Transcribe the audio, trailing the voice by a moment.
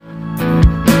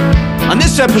On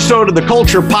this episode of the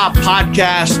Culture Pop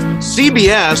Podcast,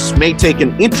 CBS may take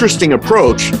an interesting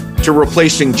approach to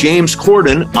replacing James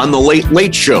Corden on The Late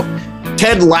Late Show.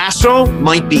 Ted Lasso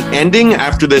might be ending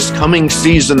after this coming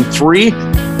season 3.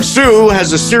 Sue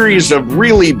has a series of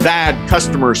really bad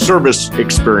customer service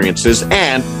experiences,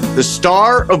 and the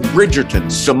star of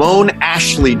Bridgerton, Simone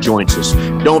Ashley, joins us.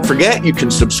 Don't forget, you can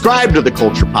subscribe to the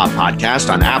Culture Pop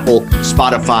Podcast on Apple,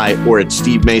 Spotify, or at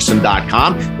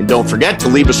stevemason.com. And don't forget to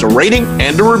leave us a rating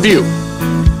and a review.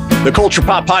 The Culture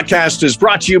Pop Podcast is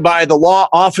brought to you by the law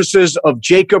offices of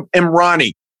Jacob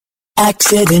Emrani.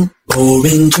 Accident or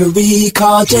injury,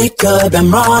 call Jacob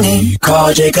Emrani.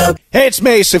 Call Jacob. Hey, it's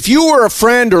Mace. If you or a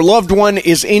friend or loved one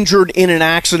is injured in an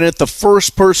accident, the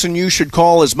first person you should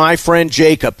call is my friend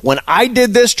Jacob. When I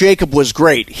did this, Jacob was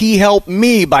great. He helped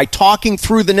me by talking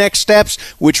through the next steps,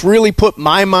 which really put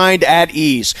my mind at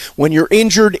ease. When you're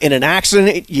injured in an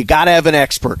accident, you got to have an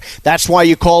expert. That's why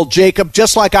you call Jacob,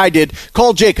 just like I did.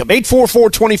 Call Jacob,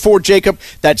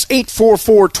 844-24-JACOB. That's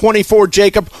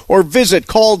 844-24-JACOB, or visit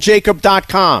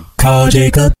calljacob.com. Call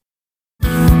Jacob.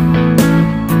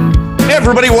 Hey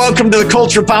everybody, welcome to the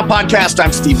Culture Pop Podcast.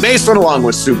 I'm Steve Mason along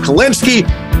with Sue Kalinsky.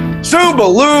 Sue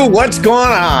Ballou, what's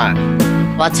going on?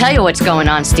 Well, I'll tell you what's going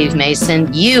on, Steve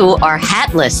Mason. You are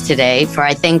hatless today for,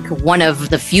 I think, one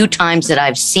of the few times that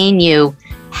I've seen you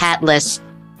hatless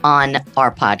on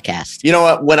our podcast. You know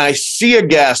what? When I see a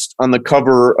guest on the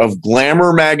cover of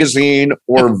Glamour magazine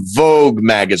or Vogue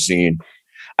magazine,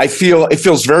 I feel it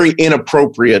feels very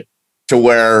inappropriate to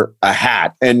wear a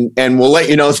hat. And we'll let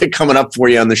you know that coming up for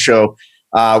you on the show.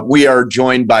 We are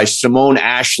joined by Simone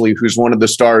Ashley, who's one of the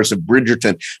stars of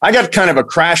Bridgerton. I got kind of a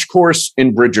crash course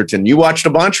in Bridgerton. You watched a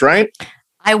bunch, right?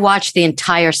 I watched the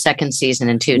entire second season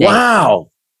in 2 days.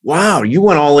 Wow. You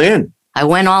went all in. I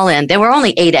went all in. There were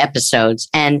only 8 episodes.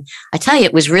 And I tell you,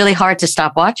 it was really hard to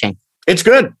stop watching. It's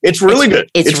good. It's really good.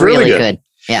 It's really good.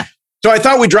 Yeah. So I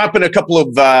thought we'd drop in a couple of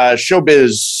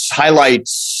showbiz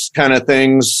highlights kind of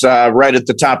things right at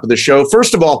the top of the show.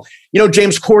 First of all, you know,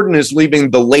 James Corden is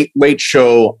leaving The Late Late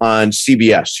Show on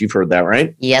CBS. You've heard that,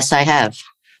 right? Yes, I have.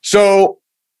 So,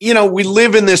 you know, we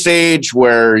live in this age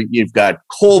where you've got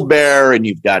Colbert and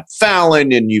you've got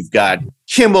Fallon and you've got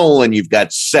Kimmel and you've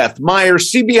got Seth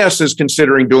Meyers. CBS is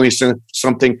considering doing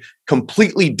something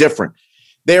completely different.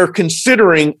 They're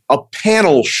considering a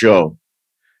panel show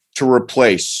to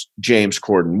replace James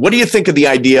Corden. What do you think of the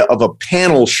idea of a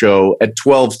panel show at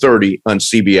 12:30 on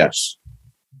CBS?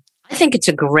 I think it's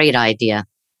a great idea.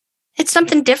 It's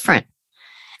something different.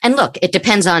 And look, it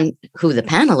depends on who the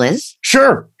panel is.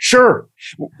 Sure.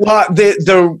 Well,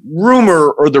 the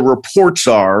rumor or the reports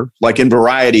are, like in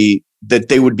Variety, that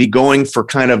they would be going for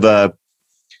kind of a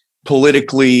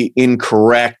politically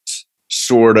incorrect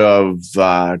sort of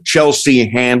Chelsea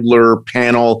Handler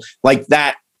panel, like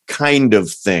that kind of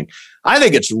thing. I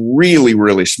think it's really,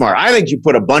 really smart. I think you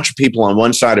put a bunch of people on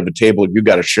one side of a table, you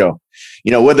got a show.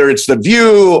 You know, whether it's The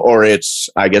View or it's,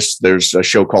 I guess there's a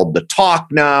show called The Talk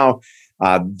now.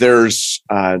 There's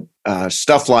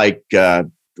stuff like Jada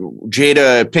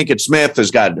Pinkett Smith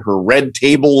has got her Red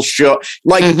Table show.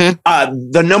 Like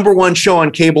the number one show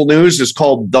on cable news is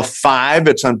called The Five.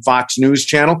 It's on Fox News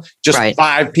Channel. Just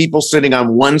 5 people sitting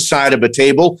on one side of a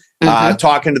table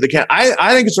talking to the camera.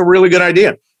 I think it's a really good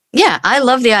idea. Yeah, I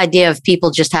love the idea of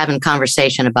people just having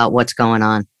conversation about what's going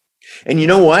on. And you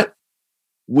know what?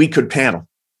 We could panel.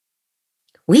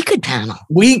 We could panel.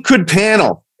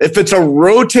 If it's a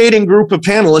rotating group of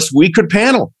panelists, we could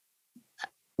panel.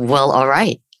 Well, all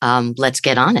right. Let's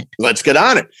get on it. All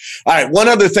right. One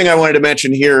other thing I wanted to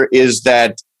mention here is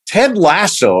that Ted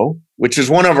Lasso, which is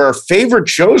one of our favorite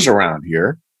shows around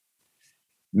here,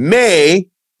 may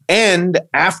end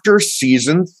after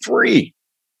season 3.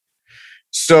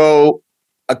 So,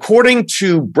 according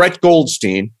to Brett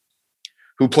Goldstein,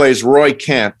 who plays Roy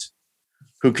Kent,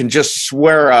 who can just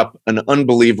swear up an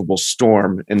unbelievable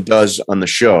storm and does on the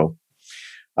show,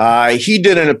 he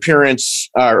did an appearance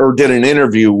or did an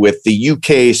interview with the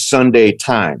UK Sunday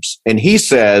Times. And he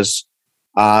says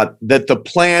that the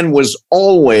plan was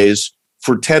always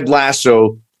for Ted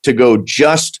Lasso to go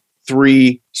just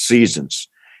 3 seasons.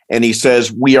 And he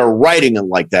says, we are writing it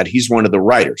like that. He's one of the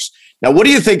writers. Now, what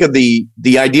do you think of the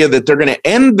idea that they're going to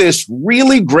end this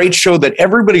really great show that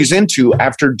everybody's into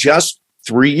after just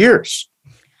 3 years?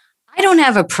 I don't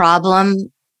have a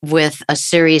problem with a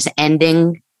series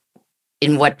ending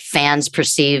in what fans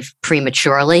perceive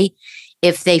prematurely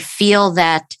if they feel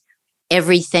that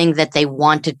everything that they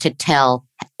wanted to tell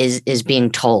is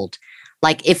being told.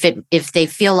 Like if they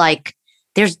feel like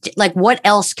there's like, what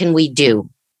else can we do?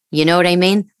 You know what I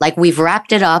mean? Like we've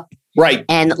wrapped it up. Right.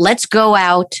 And let's go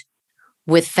out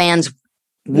with fans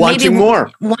Wanting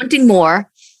more. Wanting more.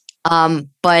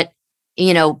 But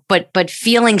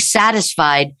feeling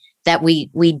satisfied that we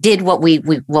did what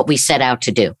we set out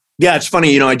to do. Yeah, it's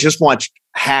funny. I just watched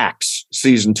Hacks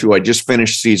season 2. I just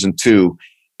finished season 2,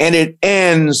 and it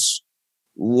ends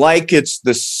like it's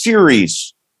the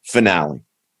series finale.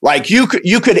 Like you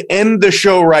could end the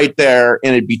show right there,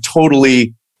 and it'd be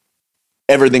totally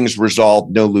everything's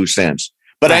resolved, no loose ends.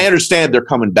 But I understand they're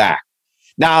coming back.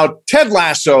 Now, Ted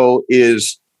Lasso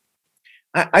is,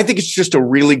 I think it's just a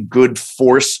really good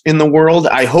force in the world.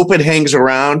 I hope it hangs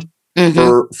around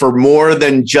for more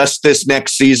than just this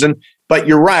next season. But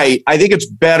you're right. I think it's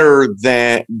better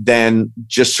than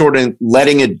just sort of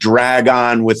letting it drag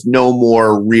on with no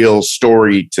more real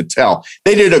story to tell.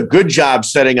 They did a good job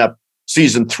setting up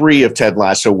season 3 of Ted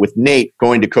Lasso with Nate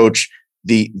going to coach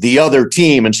the other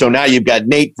team. And so now you've got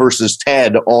Nate versus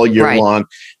Ted all year long.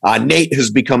 Nate has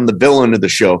become the villain of the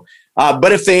show.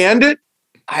 But if they end it,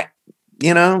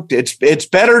 it's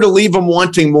better to leave them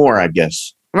wanting more, I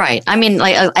guess. Right. I mean,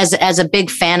 like as a big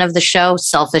fan of the show,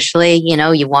 selfishly,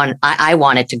 I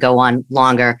want it to go on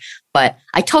longer, but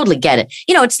I totally get it.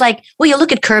 It's like, well, you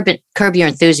look at Curb Your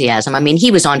Enthusiasm. I mean,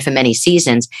 he was on for many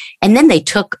seasons, and then they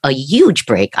took a huge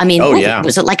break. I mean,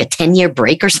 was it like a 10-year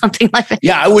break or something like that?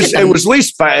 Yeah, it was at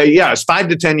least 5. Yeah, it's 5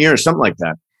 to 10 years, something like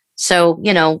that. So,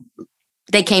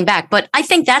 they came back, but I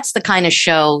think that's the kind of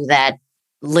show that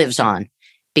lives on,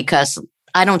 because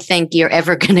I don't think you're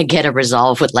ever going to get a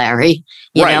resolve with Larry.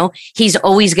 You know, he's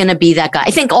always going to be that guy.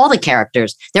 I think all the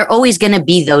characters, they're always going to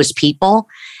be those people.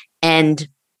 And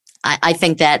I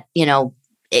think that,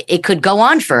 it could go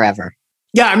on forever.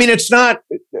 Yeah. I mean, it's not,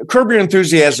 Curb Your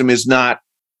Enthusiasm is not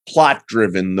plot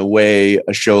driven the way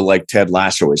a show like Ted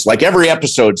Lasso is. Like every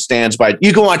episode stands by,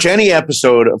 you can watch any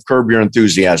episode of Curb Your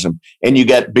Enthusiasm and you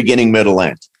get beginning, middle,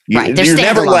 end. You're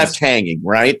never left hanging,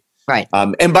 right? Right.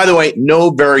 And by the way,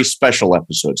 no very special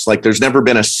episodes. Like there's never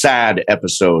been a sad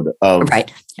episode of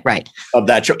of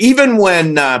that show. Even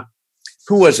when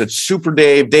who was it? Super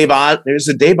Dave. Is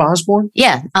it Dave Osborne?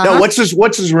 Yeah. No. What's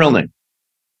his real name?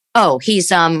 Oh,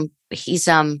 he's oh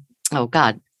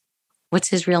God, what's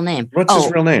his real name? What's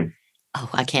his real name? Oh,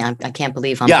 I can't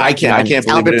believe I can't believe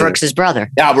Albert Brooks's brother.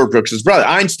 Albert Brooks's brother,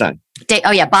 Einstein.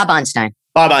 Bob Einstein.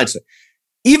 Bob Einstein.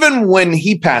 Even when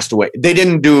he passed away, they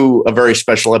didn't do a very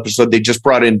special episode. They just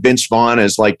brought in Vince Vaughn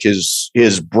as like his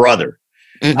brother,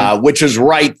 which is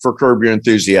right for Curb Your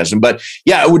Enthusiasm. But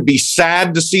yeah, it would be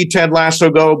sad to see Ted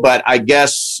Lasso go, but I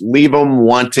guess leave them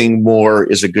wanting more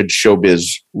is a good showbiz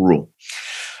rule.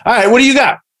 All right, what do you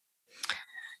got?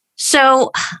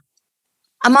 So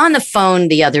I'm on the phone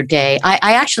the other day.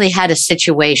 I actually had a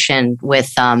situation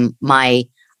with my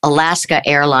Alaska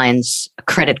Airlines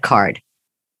credit card.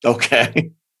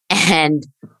 Okay. And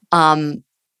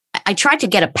I tried to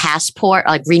get a passport,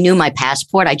 like renew my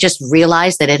passport. I just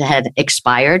realized that it had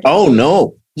expired. Oh,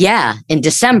 no. Yeah, in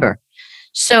December.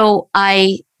 So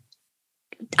I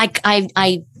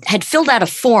had filled out a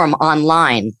form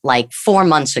online like 4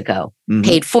 months ago,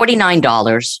 paid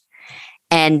 $49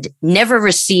 and never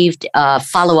received a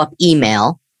follow-up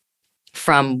email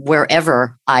from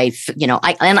wherever I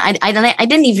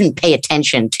didn't even pay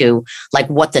attention to like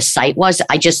what the site was.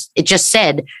 It just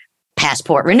said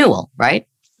passport renewal, right?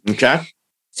 Okay.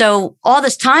 So all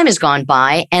this time has gone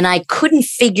by and I couldn't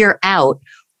figure out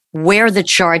where the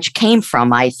charge came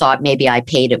from. I thought maybe I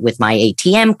paid it with my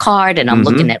ATM card, and I'm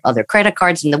looking at other credit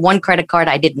cards, and the one credit card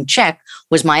I didn't check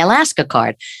was my Alaska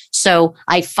card. So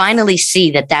I finally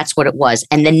see that that's what it was.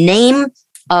 And the name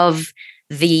of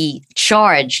the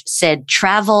charge said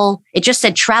travel. It just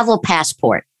said travel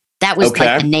passport. That was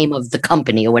like the name of the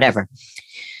company or whatever.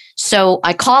 So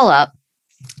I call up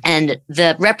and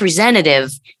the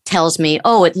representative tells me,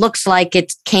 oh, it looks like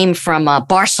it came from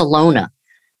Barcelona.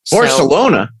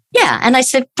 Barcelona? So, yeah. And I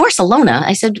said, Barcelona?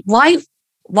 I said, why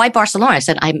Barcelona? I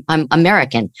said, I'm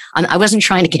American. I wasn't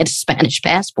trying to get a Spanish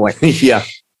passport. Yeah.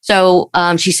 So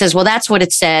she says, well, that's what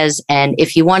it says. And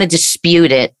if you want to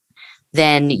dispute it,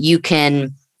 then you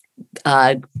can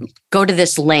go to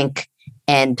this link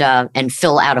and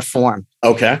fill out a form.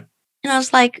 Okay. And I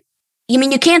was like, you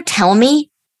mean you can't tell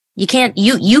me? You can't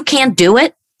do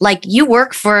it? Like you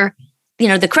work for,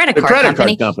 the credit card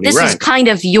company. This is kind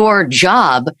of your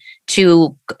job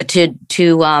to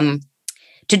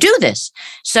do this.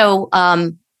 So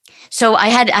I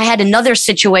had another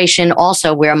situation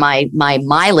also where my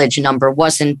mileage number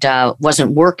wasn't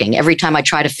working. Every time I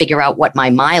tried to figure out what my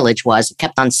mileage was, it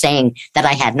kept on saying that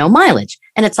I had no mileage.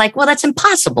 And it's like, well, that's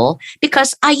impossible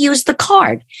because I used the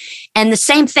card. And the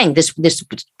same thing, this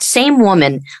same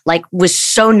woman like was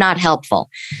so not helpful.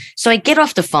 So I get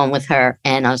off the phone with her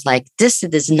and I was like, this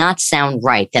does not sound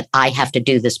right that I have to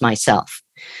do this myself.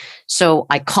 So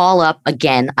I call up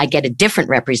again. I get a different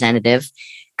representative,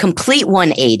 complete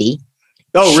 180.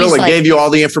 Oh, really? Like, gave you all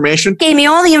the information? Gave me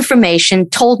all the information,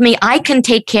 told me I can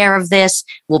take care of this.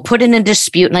 We'll put in a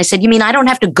dispute. And I said, you mean I don't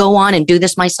have to go on and do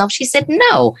this myself? She said,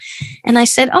 no. And I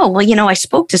said, oh, well, I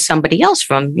spoke to somebody else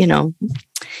from,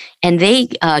 and they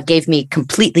gave me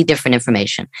completely different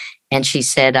information. And she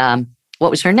said,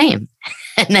 what was her name?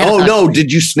 And then, no.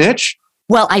 Did you snitch?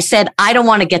 Well, I said, I don't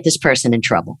want to get this person in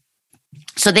trouble.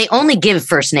 So they only give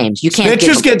first names. You can't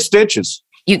Snitches get stitches.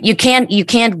 You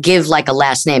can't give like a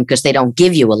last name because they don't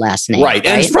give you a last name. Right.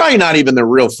 And it's probably not even their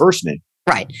real first name.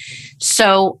 Right.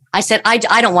 So I said, I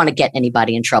don't want to get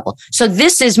anybody in trouble. So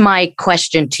this is my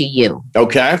question to you.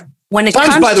 Okay. When it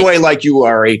sounds, by the way, like you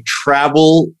are a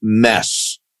travel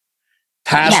mess.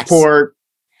 Passport,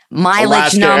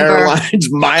 mileage Alaska number. Airlines,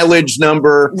 mileage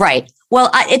number. Right. Well,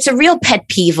 it's a real pet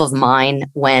peeve of mine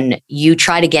when you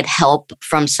try to get help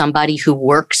from somebody who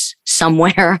works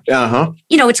somewhere. Uh-huh.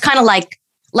 It's kind of like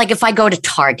if I go to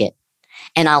Target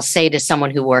and I'll say to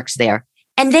someone who works there,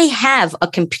 and they have a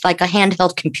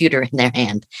handheld computer in their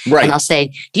hand. Right. And I'll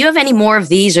say, do you have any more of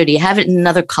these or do you have it in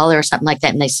another color or something like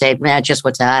that? And they say, just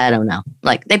what's that? I don't know.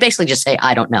 Like they basically just say,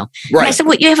 I don't know. Right. And I said,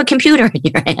 well, you have a computer in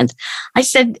your hand. I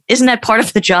said, isn't that part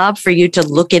of the job for you to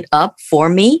look it up for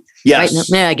me? Yes. Right?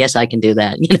 Yeah, I guess I can do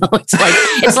that.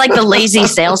 It's like the lazy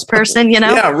salesperson,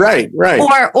 Yeah, right.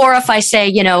 Or if I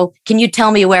say, can you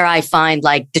tell me where I find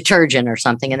like detergent or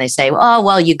something? And they say, oh,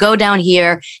 well, you go down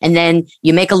here and then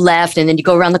you make a left and then you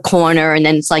go around the corner and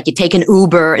then it's like you take an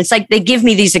Uber. It's like they give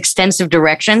me these extensive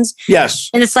directions. Yes.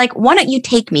 And it's like, why don't you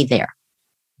take me there?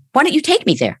 Why don't you take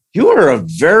me there? You are a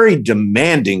very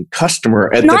demanding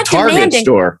customer at the Target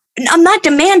store. I'm not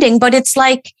demanding, but it's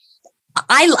like,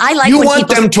 I like you when want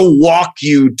them to walk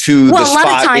you to the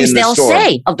spot in the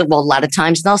store. Well, a lot of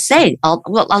times they'll say,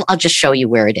 I'll just show you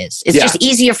where it is. It's just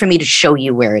easier for me to show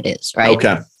you where it is, right?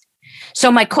 Okay.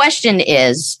 So my question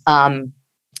is,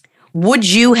 would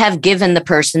you have given the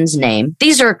person's name?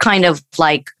 These are kind of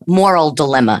like moral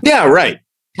dilemma. Yeah, right.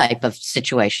 Type of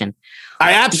situation.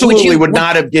 I absolutely would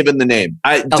not have given the name.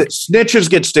 Snitches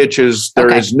get stitches.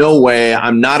 There is no way.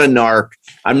 I'm not a narc.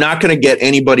 I'm not going to get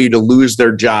anybody to lose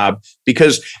their job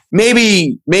because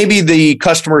maybe the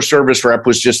customer service rep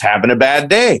was just having a bad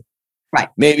day. Right.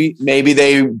 Maybe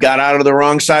they got out of the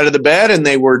wrong side of the bed and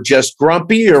they were just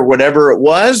grumpy or whatever it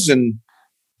was. And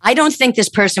I don't think this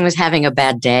person was having a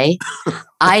bad day.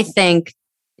 I think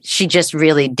she just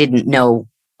really didn't know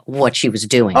what she was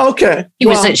doing. Okay.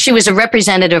 She was a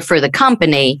representative for the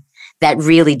company that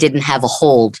really didn't have a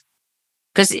hold.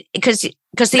 Because the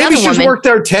maybe other she's woman worked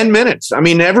there 10 minutes. I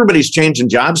mean, everybody's changing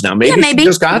jobs now. Maybe she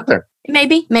just got there.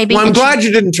 Maybe. Well, I'm glad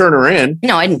you didn't turn her in.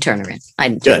 No, I didn't turn her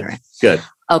in. Good.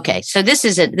 Okay, so this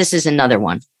is another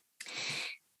one.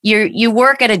 You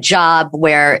work at a job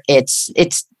where it's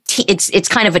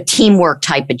kind of a teamwork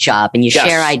type of job, and you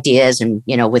share ideas and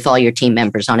with all your team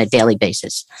members on a daily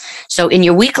basis. So in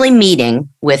your weekly meeting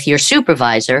with your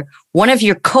supervisor, one of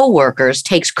your coworkers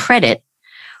takes credit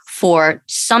for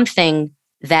something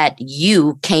that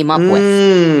you came up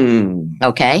with.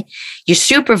 Okay. Your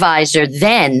supervisor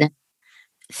then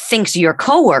thinks your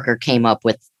coworker came up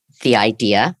with the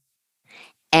idea,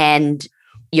 and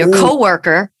your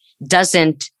coworker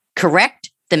doesn't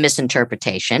correct the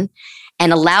misinterpretation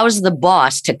and allows the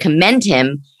boss to commend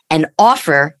him and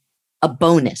offer a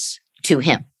bonus to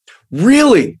him.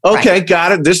 Really? Okay,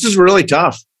 got it. This is really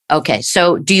tough. Okay,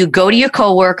 so do you go to your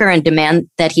coworker and demand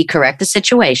that he correct the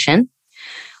situation?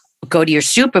 Go to your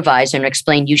supervisor and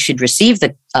explain you should receive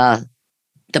the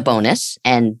bonus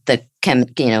and the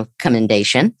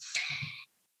commendation,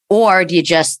 or do you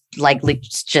just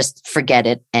just forget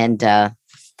it and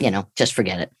just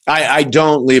forget it? I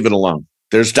don't leave it alone.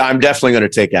 I'm definitely going to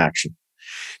take action.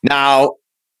 Now,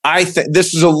 I think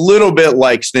this is a little bit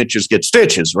like snitches get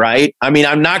stitches, right? I mean,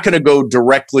 I'm not going to go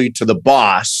directly to the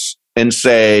boss and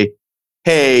say,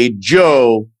 hey,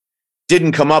 Joe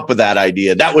didn't come up with that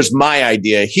idea. That was my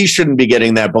idea. He shouldn't be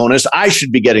getting that bonus. I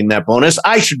should be getting that bonus.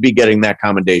 I should be getting that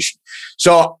commendation.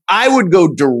 So I would go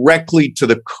directly to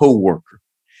the coworker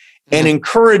and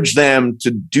encourage them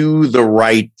to do the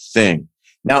right thing.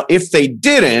 Now, if they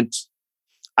didn't,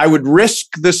 I would risk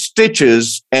the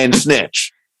stitches and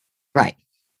snitch. Right.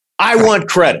 I want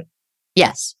credit.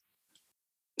 Yes.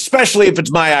 Especially if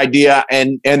it's my idea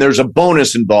and there's a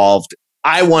bonus involved.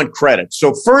 I want credit.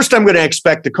 So first, I'm going to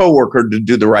expect the coworker to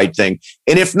do the right thing.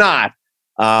 And if not,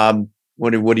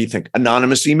 What do you think?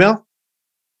 Anonymous email?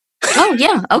 Oh,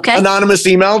 yeah. Okay. Anonymous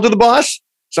email to the boss?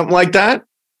 Something like that?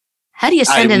 How do you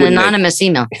send an anonymous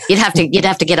email? You'd have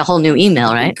to get a whole new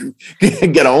email, right?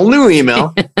 Get a whole new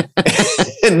email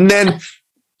and then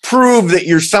prove that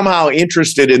you're somehow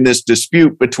interested in this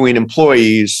dispute between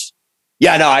employees.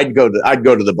 Yeah, no, I'd go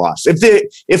to the boss.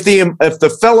 If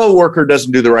the fellow worker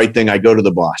doesn't do the right thing, I go to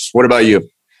the boss. What about you?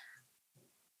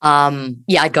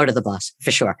 Yeah, I'd go to the boss for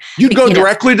sure. You'd go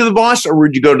directly to the boss, or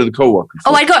would you go to the coworker first?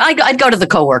 Oh, I'd go to the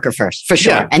coworker first for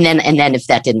sure. Yeah. And then if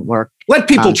that didn't work, let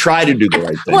people try to do the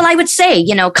right thing. Well, I would say,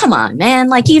 come on, man,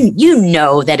 like you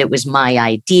know that it was my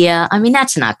idea. I mean,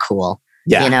 that's not cool.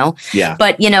 Yeah. Yeah.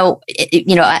 But and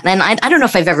I don't know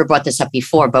if I've ever brought this up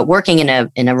before, but working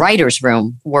in a writer's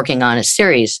room, working on a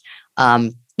series,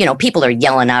 people are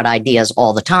yelling out ideas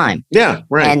all the time. Yeah,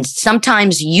 right. And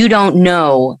sometimes you don't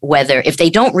know whether if they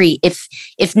don't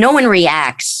if no one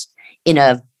reacts in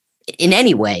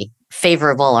any way,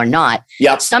 favorable or not.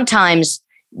 Yep. Sometimes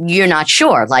you're not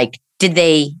sure. Like, did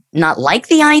they not like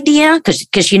the idea? Because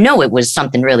it was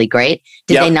something really great.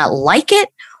 Did they not like it?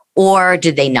 Or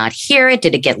did they not hear it?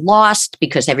 Did it get lost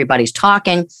because everybody's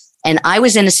talking? And I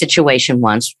was in a situation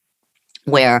once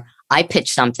where I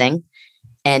pitched something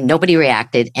and nobody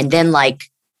reacted. And then like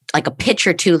a pitch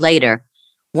or two later,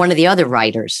 one of the other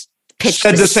writers pitched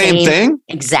the same thing?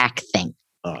 Exact thing.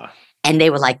 And they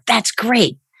were like, that's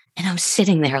great. And I'm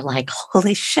sitting there like,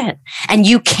 holy shit. And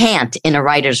you can't in a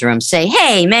writer's room say,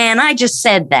 hey, man, I just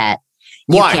said that.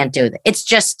 Why? You can't do that. It's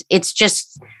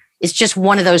just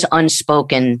one of those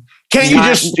unspoken. Can't you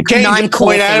just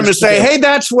point at him and say, hey,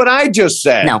 that's what I just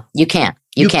said? No, you can't.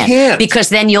 You can't. Because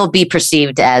then you'll be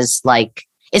perceived as like,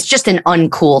 it's just an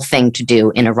uncool thing to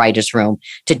do in a writer's room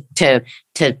to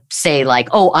say like,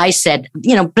 oh, I said,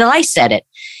 but I said it.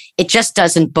 It just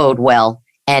doesn't bode well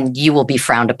and you will be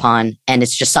frowned upon. And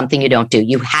it's just something you don't do.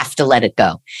 You have to let it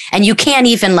go. And you can't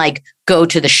even like go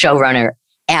to the showrunner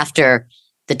after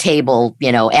the table,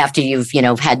 after you've,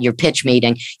 had your pitch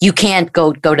meeting. You can't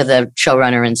go to the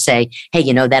showrunner and say, hey,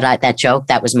 that joke,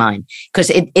 that was mine.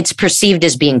 Because it's perceived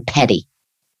as being petty.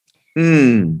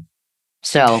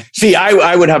 So see,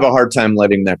 I would have a hard time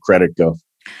letting that credit go.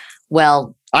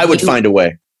 Well, I would find a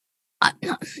way.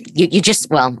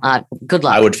 Good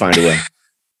luck. I would find a way.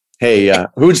 Hey,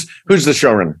 who's the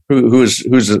showrunner? Who's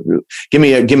give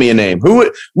me a name.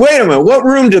 Wait a minute. What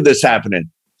room did this happen in?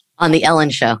 On the Ellen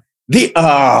Show. And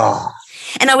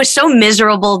I was so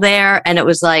miserable there, and it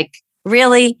was like,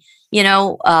 really,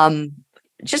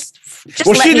 just.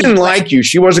 Well, she didn't like you.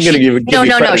 She wasn't going to give you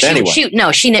credit anyway.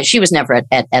 She was never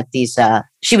at these.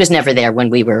 She was never there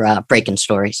when we were breaking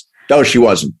stories. Oh, she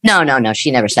wasn't. No. She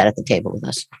never sat at the table with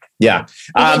us. Yeah,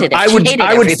 I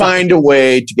would find a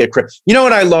way to get credit. You know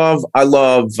what I love? I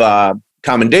love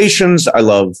commendations. I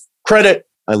love credit.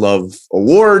 I love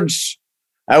awards.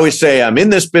 I always say I'm in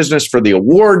this business for the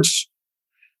awards.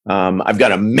 I've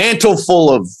got a mantle full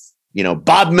of,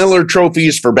 Bob Miller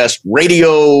trophies for best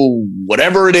radio,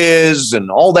 whatever it is,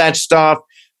 and all that stuff.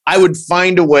 I would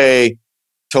find a way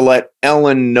to let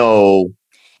Ellen know,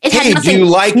 hey, do you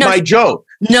like my joke?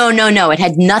 No. It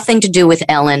had nothing to do with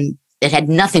Ellen.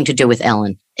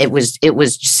 It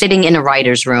was sitting in a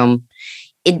writer's room.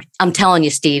 I'm telling you,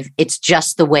 Steve, it's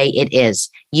just the way it is.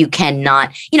 You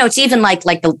cannot, it's even like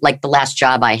the last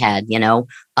job I had,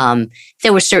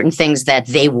 there were certain things that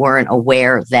they weren't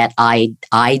aware that I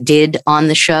did on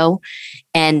the show.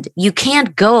 And you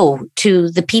can't go to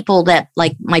the people that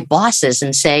like my bosses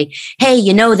and say, hey,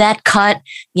 that cut,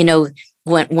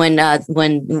 when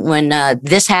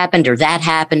this happened or that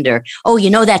happened, or,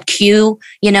 oh, that cue,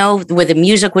 where the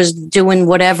music was doing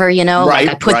whatever, right, like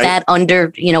I put that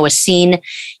under, a scene.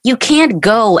 You can't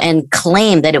go and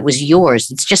claim that it was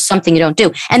yours. It's just something you don't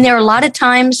do. And there are a lot of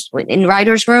times in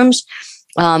writers' rooms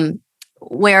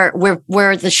where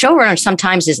the showrunner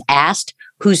sometimes is asked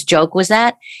whose joke was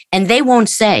that, and they won't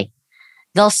say.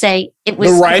 They'll say it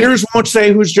was. The writers won't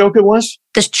say whose joke it was?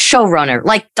 The showrunner,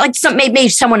 like maybe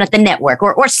someone at the network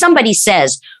or somebody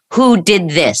says who did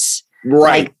this,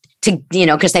 right? Like,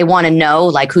 because they want to know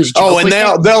like whose joke. Oh, and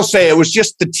they'll say it was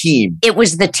just the team. It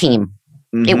was the team.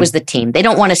 Mm-hmm. It was the team. They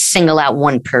don't want to single out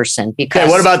one person because.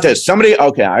 Okay, what about this?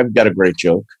 Okay, I've got a great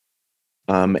joke,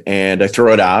 and I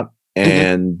throw it out,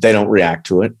 and they don't react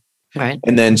to it, right?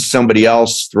 And then somebody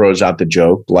else throws out the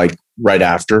joke like right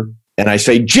after. And I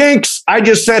say, Jinx, I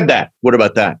just said that. What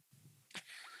about that?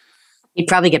 You'd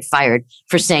probably get fired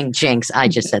for saying Jinx. I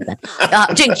just said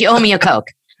that. Jinx, you owe me a Coke.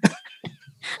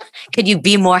 Could you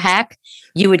be more hack?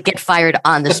 You would get fired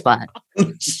on the spot.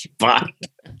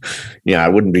 Yeah, I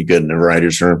wouldn't be good in a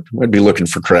writer's room. I'd be looking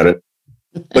for credit.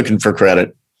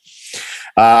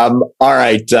 All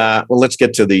right. Well, let's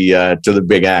get to the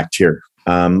big act here.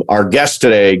 Our guest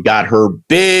today got her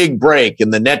big break in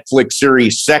the Netflix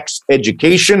series Sex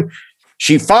Education.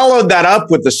 She followed that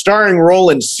up with the starring role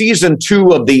in season 2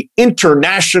 of the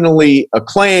internationally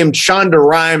acclaimed Shonda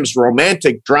Rhimes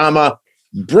romantic drama,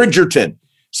 Bridgerton.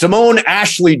 Simone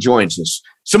Ashley joins us.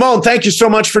 Simone, thank you so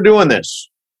much for doing this.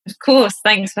 Of course.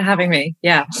 Thanks for having me.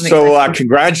 Yeah. So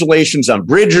congratulations on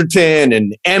Bridgerton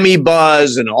and Emmy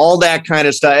buzz and all that kind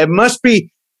of stuff. It must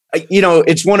be,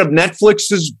 it's one of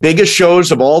Netflix's biggest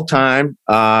shows of all time.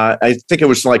 I think it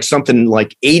was like something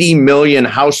like 80 million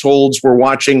households were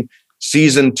watching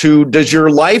season 2. Does your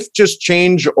life just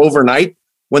change overnight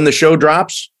when the show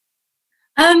drops?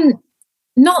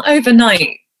 Not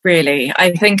overnight, really.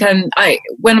 I think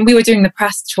when we were doing the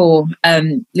press tour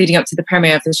leading up to the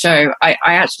premiere of the show, I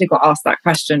actually got asked that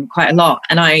question quite a lot,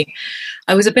 and I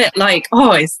was a bit like,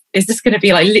 oh, is this going to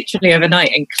be like literally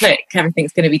overnight and click,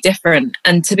 everything's going to be different?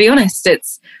 And to be honest,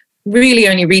 it's really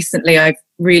only recently I've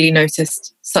really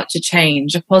noticed such a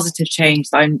change, a positive change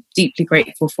that I'm deeply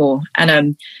grateful for.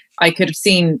 And I could have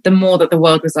seen the more that the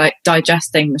world was like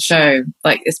digesting the show.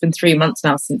 Like, it's been 3 months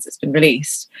now since it's been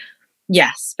released.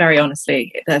 Yes, very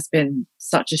honestly, there's been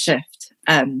such a shift.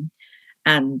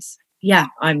 And yeah,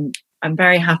 I'm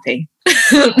very happy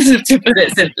to put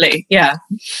it simply. Yeah.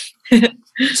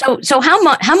 So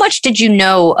how much did you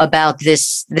know about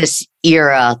this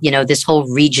era, this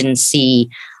whole Regency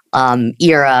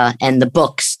era and the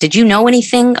books? Did you know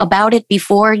anything about it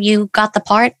before you got the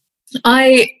part?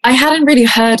 I hadn't really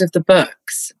heard of the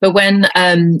books, but when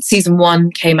season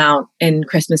 1 came out in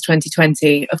Christmas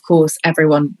 2020, of course,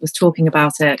 everyone was talking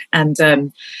about it. And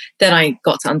then I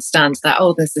got to understand that,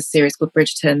 there's this series called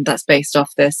Bridgerton that's based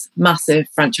off this massive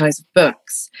franchise of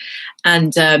books.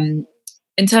 And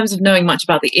in terms of knowing much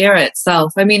about the era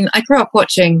itself, I mean, I grew up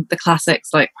watching the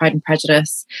classics like Pride and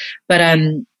Prejudice, but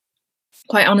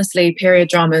quite honestly, period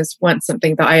dramas weren't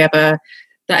something that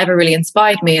ever really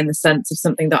inspired me in the sense of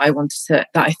something that I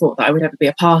thought that I would ever be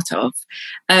a part of.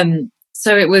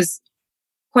 So it was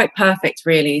quite perfect,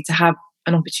 really, to have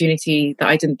an opportunity that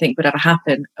I didn't think would ever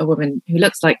happen, a woman who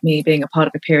looks like me being a part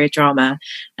of a period drama,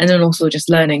 and then also just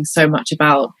learning so much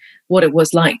about what it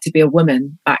was like to be a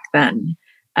woman back then.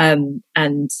 And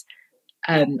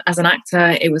as an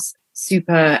actor, it was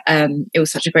it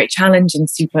was such a great challenge and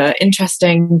super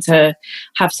interesting to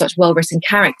have such well-written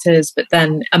characters, but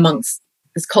then amongst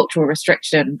this cultural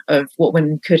restriction of what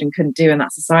women could and couldn't do in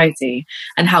that society,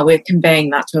 and how we're conveying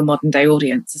that to a modern day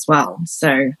audience as well.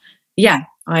 So yeah,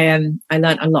 I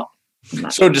learned a lot from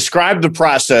that. So describe the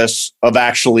process of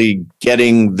actually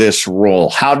getting this role.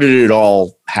 How did it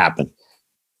all happen?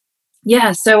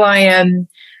 Yeah, so I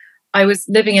was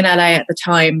living in LA at the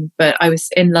time, but I was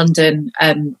in London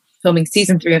filming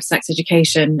season 3 of Sex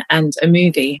Education and a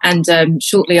movie. And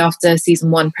shortly after season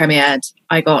 1 premiered,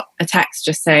 I got a text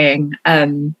just saying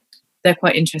they're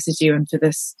quite interested in you for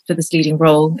this leading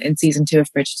role in season 2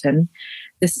 of Bridgerton.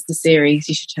 This is the series,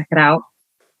 you should check it out.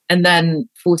 And then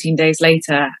 14 days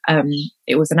later,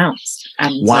 it was announced.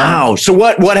 And, wow! So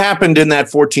what happened in that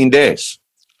 14 days?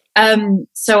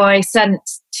 So I sent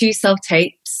 2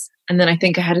 self-tapes. And then I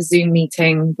think I had a Zoom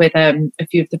meeting with a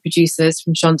few of the producers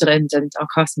from Shondaland and our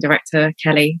casting director,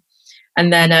 Kelly.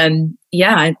 And then,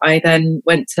 I then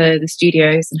went to the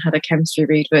studios and had a chemistry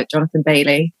read with Jonathan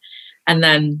Bailey. And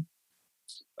then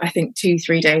I think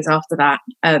 2-3 days after that,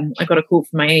 I got a call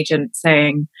from my agent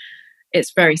saying,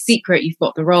 it's very secret, you've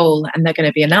got the role and they're going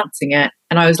to be announcing it.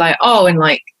 And I was like, in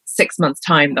like 6 months'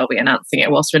 time, they'll be announcing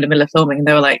it whilst we're in the middle of filming. And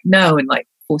they were like, no, in like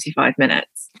 45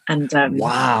 minutes. And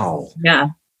wow.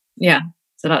 Yeah.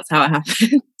 So that's how it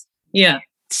happened. Yeah.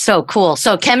 So cool.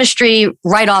 So chemistry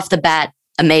right off the bat,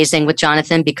 amazing with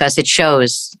Jonathan because it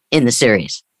shows in the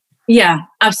series. Yeah,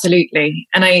 absolutely.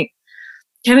 And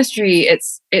chemistry,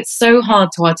 it's so hard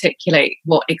to articulate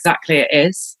what exactly it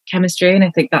is, chemistry. And I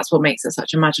think that's what makes it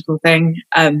such a magical thing.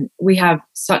 I had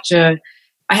such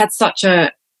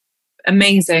a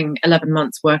amazing 11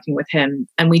 months working with him,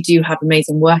 and we do have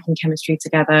amazing working chemistry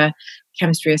together,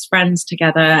 chemistry as friends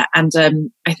together. And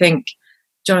I think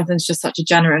Jonathan's just such a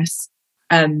generous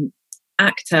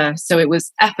actor, so it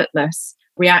was effortless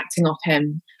reacting off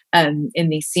him in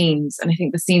these scenes. And I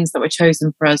think the scenes that were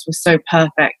chosen for us were so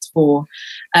perfect for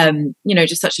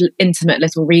just such an intimate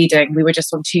little reading. We were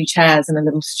just on 2 chairs in a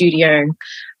little studio.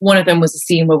 One of them was a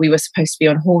scene where we were supposed to be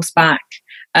on horseback,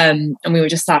 and we were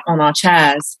just sat on our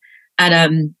chairs.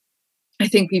 And I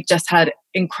think we've just had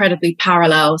incredibly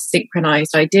parallel,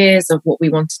 synchronized ideas of what we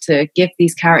wanted to give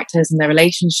these characters and their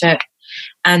relationship.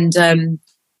 And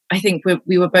I think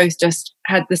we were both just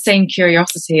had the same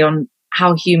curiosity on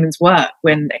how humans work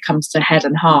when it comes to head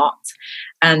and heart,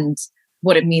 and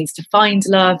what it means to find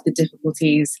love, the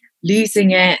difficulties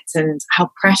losing it, and how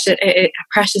precious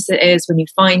it is when you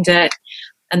find it,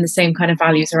 and the same kind of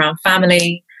values around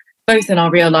family, both in our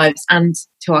real lives and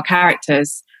to our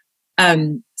characters.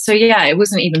 So yeah, it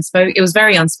wasn't even spoke. It was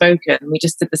very unspoken. We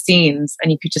just did the scenes,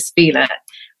 and you could just feel it.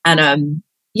 And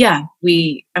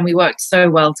we worked so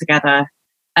well together.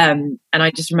 And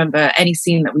I just remember any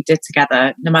scene that we did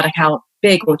together, no matter how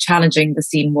big or challenging the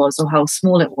scene was or how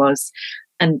small it was,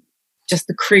 and just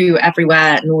the crew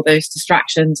everywhere and all those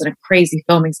distractions and a crazy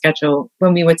filming schedule.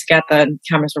 When we were together and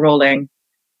cameras were rolling,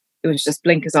 it was just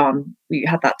blinkers on. We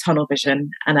had that tunnel vision,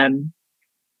 and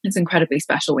it's incredibly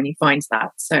special when you find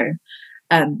that. So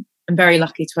I'm very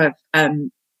lucky to have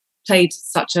played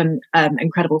such an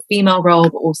incredible female role,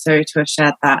 but also to have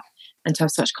shared that and to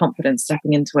have such confidence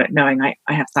stepping into it, knowing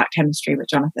I have that chemistry with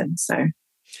Jonathan. So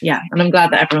yeah, and I'm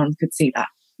glad that everyone could see that.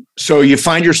 So you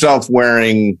find yourself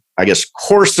wearing, I guess,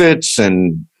 corsets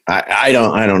and I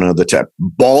don't know the type,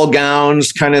 ball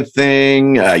gowns kind of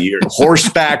thing. You're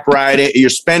horseback riding. You're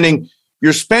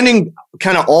spending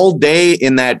kind of all day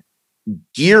in that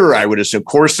gear, I would assume,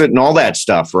 corset and all that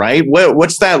stuff, right?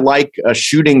 What's that like a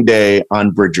shooting day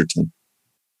on Bridgerton?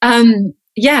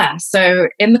 Yeah, so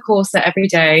in the corset every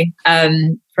day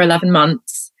for 11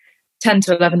 months, 10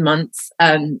 to 11 months,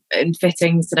 in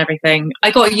fittings and everything.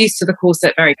 I got used to the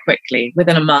corset very quickly,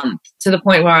 within a month, to the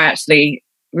point where I actually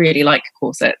really like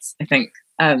corsets. I think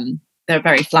they're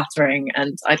very flattering,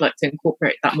 and I'd like to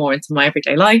incorporate that more into my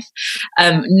everyday life.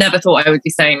 Never thought I would be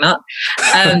saying that.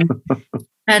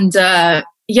 And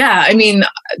yeah, I mean,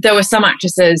 there were some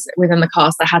actresses within the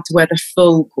cast that had to wear the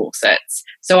full corsets.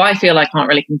 So I feel I can't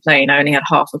really complain. I only had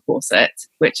half a corset,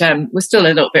 which was still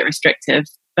a little bit restrictive.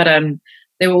 But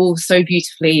they were all so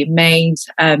beautifully made,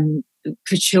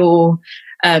 couture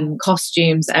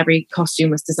costumes. Every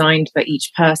costume was designed for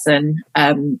each person,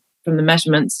 from the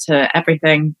measurements to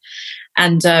everything.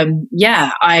 And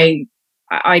yeah, I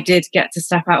did get to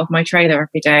step out of my trailer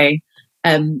every day,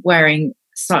 wearing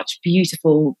such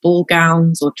beautiful ball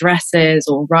gowns or dresses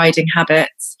or riding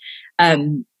habits.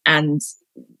 And,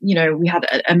 you know, we had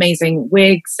amazing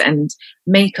wigs and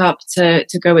makeup to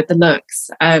go with the looks.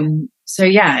 So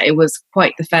yeah, it was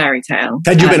quite the fairy tale.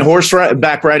 Had you been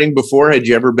horseback riding before? Had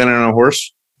you ever been on a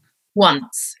horse?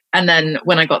 Once. And then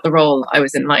when I got the role, I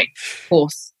was in like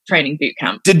horse training boot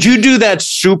camp. Did you do that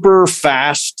super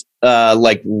fast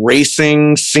like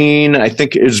racing scene? I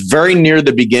think it was very near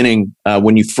the beginning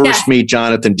when you first meet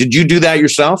Jonathan. Did you do that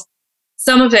yourself?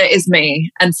 Some of it is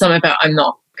me, and some of it I'm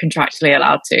not contractually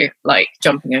allowed to, like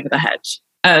jumping over the hedge.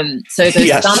 So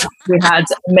those stunts, we had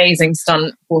amazing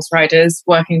stunt horse riders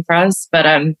working for us. But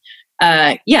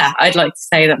yeah, I'd like to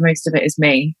say that most of it is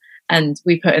me, and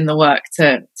we put in the work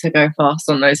to go fast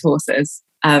on those horses.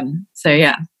 So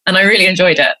yeah, and I really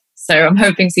enjoyed it. So I'm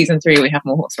hoping season 3 we have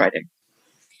more horse riding.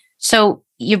 So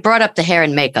you brought up the hair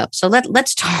and makeup. So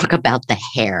let's talk about the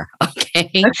hair, okay?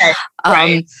 Okay,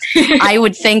 right. I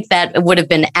would think that it would have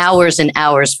been hours and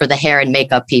hours for the hair and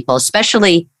makeup people,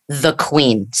 especially the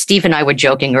Queen. Steve and I were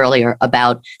joking earlier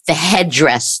about the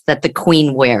headdress that the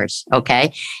Queen wears,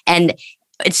 okay? And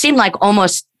it seemed like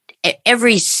almost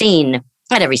every scene,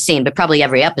 not every scene, but probably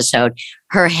every episode,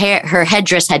 her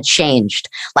headdress had changed.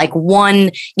 Like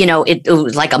one, you know, it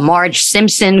was like a Marge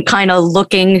Simpson kind of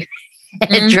looking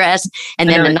headdress, and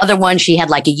then another one she had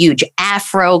like a huge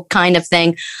afro kind of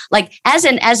thing. Like as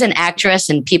an actress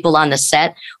and people on the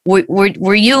set,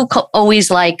 were you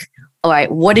always like, all right,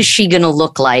 what is she going to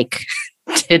look like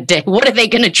today? What are they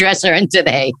going to dress her in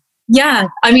today? Yeah,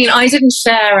 I mean, I didn't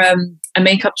share a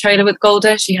makeup trailer with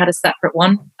Golda. She had a separate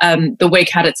one. The wig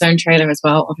had its own trailer as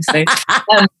well, obviously.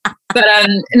 But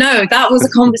no, that was a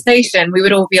conversation. We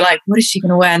would all be like, what is she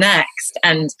going to wear next?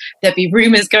 And there'd be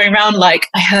rumors going around like,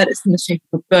 I heard it's in the shape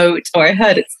of a boat, or I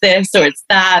heard it's this, or it's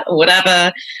that, or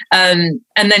whatever. And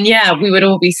then, yeah, we would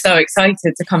all be so excited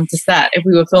to come to set if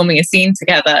we were filming a scene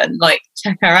together and like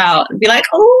check her out and be like,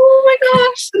 oh my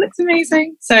gosh, she looks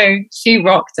amazing. So she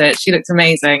rocked it. She looked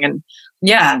amazing. And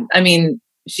yeah, I mean,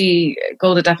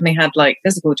 Golda definitely had like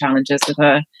physical challenges with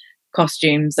her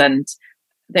costumes, and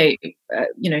they,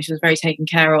 you know, she was very taken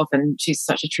care of, and she's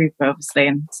such a trooper, obviously,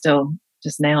 and still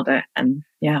just nailed it. And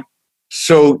yeah.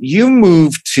 So you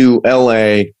moved to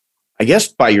LA, I guess,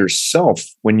 by yourself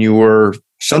when you were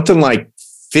something like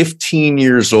 15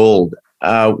 years old.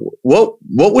 What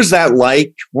was that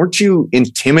like? Weren't you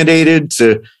intimidated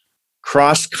to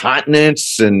cross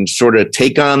continents and sort of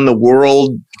take on the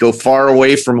world, go far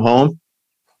away from home?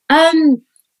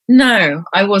 No,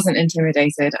 I wasn't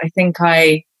intimidated. I think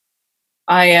I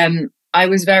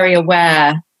was very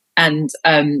aware and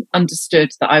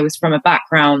understood that I was from a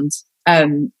background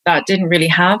that didn't really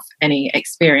have any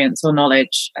experience or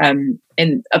knowledge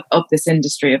of this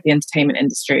industry, of the entertainment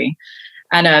industry.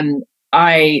 And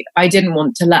I didn't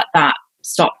want to let that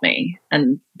stop me,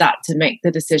 and that to make the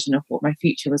decision of what my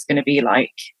future was going to be like.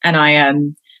 And I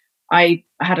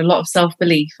had a lot of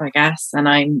self-belief, I guess, and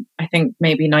I think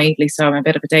maybe naively so, I'm a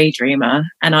bit of a daydreamer.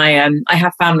 And I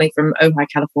have family from Ojai,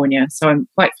 California, so I'm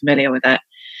quite familiar with it.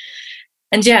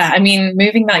 And yeah, I mean,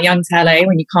 moving that young to LA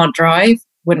when you can't drive,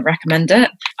 wouldn't recommend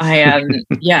it.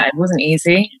 It wasn't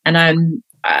easy. And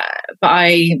but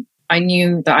I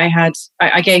knew that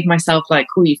I gave myself like,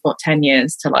 cool, you've got 10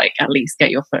 years to like at least get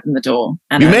your foot in the door.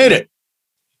 And you made it.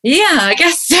 Yeah, I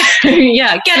guess.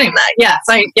 Yeah, getting there. Yes.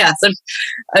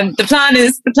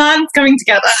 The plan's coming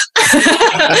together.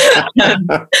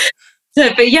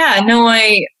 But yeah, no,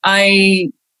 I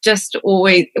just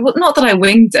always, well, not that I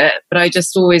winged it, but I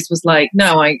just always was like,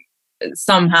 no,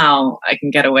 somehow I can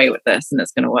get away with this and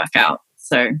it's going to work out.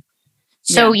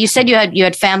 So you said you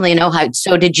had family in Ojai.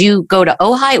 So did you go to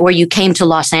Ojai or you came to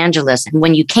Los Angeles? And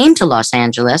when you came to Los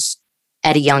Angeles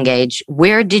at a young age,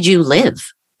 where did you live?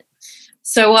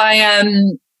 So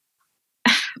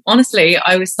honestly,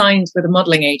 I was signed with a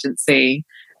modeling agency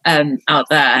out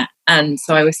there. And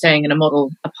so I was staying in a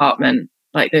model apartment,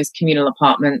 like those communal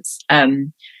apartments.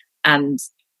 And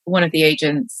one of the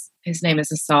agents, his name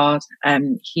is Assad,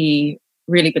 he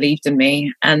really believed in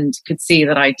me and could see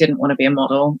that I didn't want to be a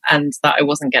model and that I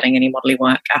wasn't getting any modeling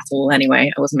work at all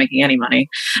anyway. I wasn't making any money.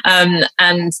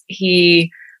 And he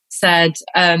said,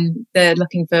 they're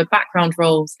looking for background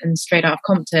roles in Straight Outta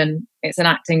Compton. It's an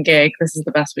acting gig. This is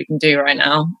the best we can do right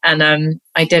now. And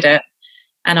I did it.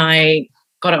 And I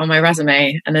got it on my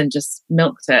resume and then just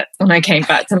milked it when I came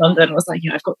back to London. I was like,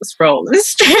 yeah, I've got this role. It's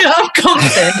Straight Outta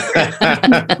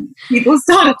Compton. People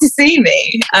started to see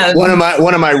me. One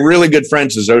of my really good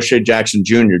friends is O'Shea Jackson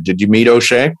Jr. Did you meet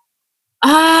O'Shea?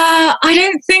 I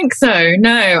don't think so.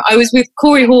 No, I was with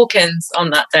Corey Hawkins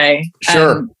on that day.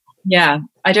 Sure. Yeah,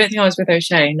 I don't think I was with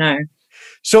O'Shea. No.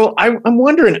 So I'm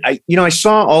wondering, I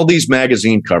saw all these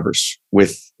magazine covers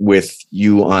with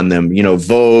you on them,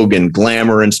 Vogue and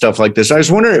Glamour and stuff like this. I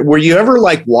was wondering, were you ever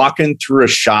like walking through a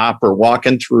shop or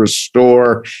walking through a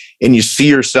store and you see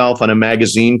yourself on a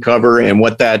magazine cover and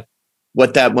what that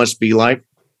must be like?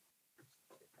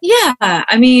 Yeah,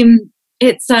 I mean,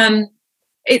 it's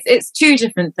two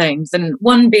different things, and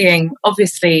one being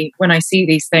obviously when I see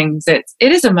these things, it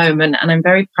is a moment, and I'm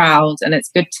very proud, and it's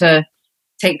good to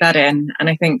take that in. And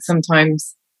I think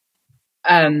sometimes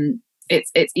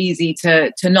it's easy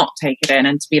to not take it in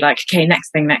and to be like, okay,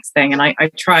 next thing. And I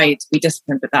try to be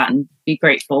disciplined with that and be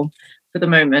grateful for the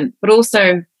moment. But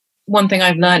also, one thing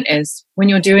I've learned is when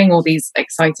you're doing all these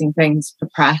exciting things for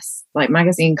press, like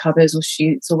magazine covers or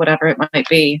shoots or whatever it might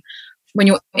be, when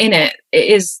you're in it, it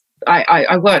is.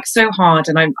 I work so hard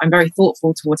and I'm very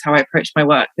thoughtful towards how I approach my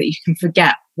work that you can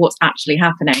forget what's actually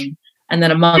happening. And then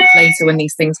a month later, when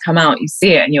these things come out, you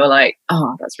see it and you're like,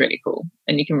 oh, that's really cool.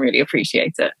 And you can really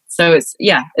appreciate it. So it's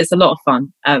a lot of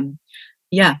fun. I'm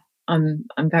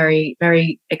very,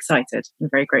 very excited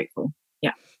and very grateful.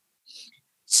 Yeah.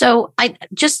 So I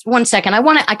just 1 second. I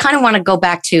kind of want to go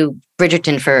back to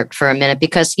Bridgerton for a minute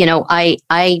because, I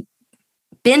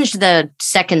binged the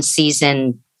second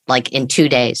season like in 2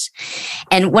 days.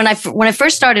 And when I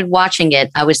first started watching it,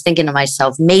 I was thinking to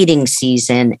myself, mating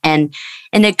season. And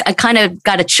I kind of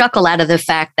got a chuckle out of the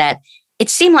fact that it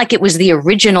seemed like it was the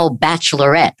original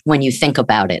Bachelorette when you think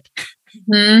about it.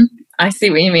 Mm-hmm. I see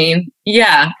what you mean.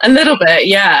 Yeah, a little bit.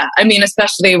 Yeah. I mean,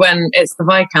 especially when it's the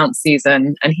Viscount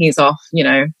season and he's off,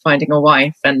 finding a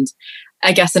wife. And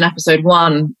I guess in episode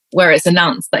 1, where it's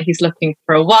announced that he's looking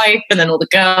for a wife and then all the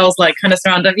girls like kind of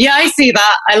surround him. Yeah, I see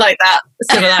that. I like that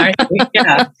similarity.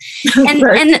 Yeah.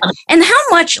 and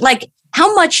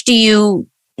how much do you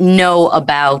know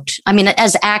about, I mean,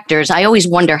 as actors, I always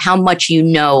wonder how much you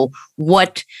know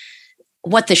what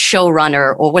the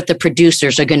showrunner or what the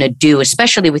producers are going to do,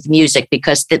 especially with music,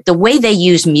 because the way they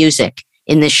use music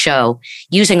in this show,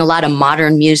 using a lot of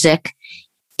modern music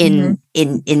in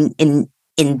a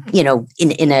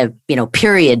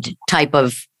period type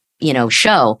of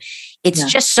show, it's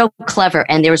just so clever.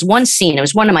 And there was one scene, it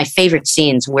was one of my favorite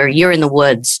scenes, where you're in the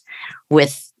woods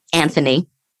with Anthony.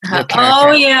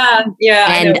 Oh yeah.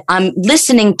 And I'm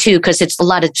listening to, because it's a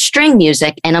lot of string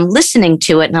music, and I'm listening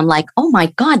to it and I'm like, oh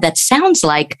my God, that sounds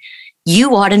like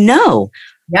You Ought to Know.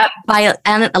 Yep. By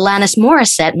Alanis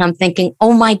Morissette. And I'm thinking,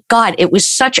 oh my God, it was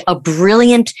such a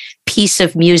brilliant piece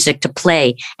of music to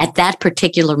play at that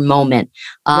particular moment.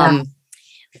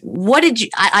 What did you,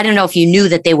 I don't know if you knew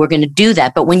that they were going to do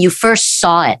that, but when you first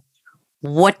saw it,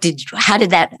 how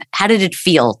did it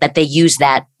feel that they used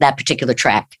that particular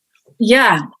track?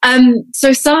 Yeah.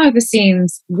 So some of the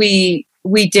scenes we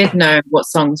did know what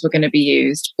songs were going to be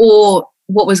used, or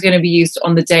what was going to be used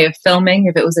on the day of filming,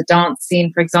 if it was a dance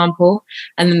scene, for example,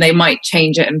 and then they might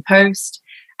change it in post.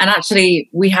 And actually,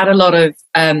 we had a lot of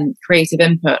creative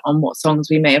input on what songs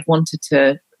we may have wanted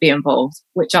to be involved,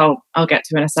 which I'll get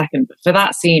to in a second. But for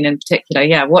that scene in particular,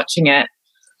 yeah, watching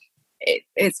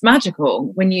it's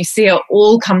magical when you see it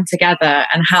all come together,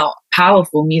 and how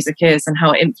powerful music is and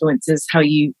how it influences how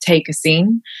you take a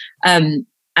scene.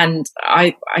 And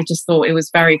I just thought it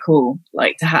was very cool.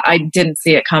 Like I didn't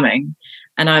see it coming.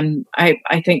 And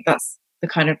I think that's the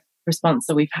kind of response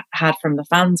that we've had from the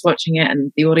fans watching it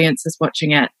and the audiences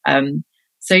watching it.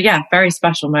 So yeah, very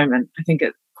special moment. I think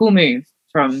it's a cool move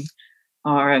from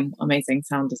our amazing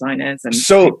sound designers. And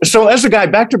so as a guy,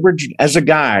 back to Bridget, as a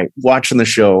guy watching the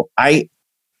show, I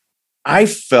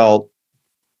felt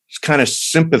kind of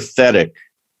sympathetic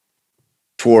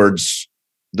towards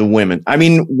the women. I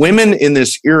mean, women in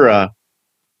this era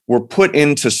were put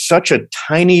into such a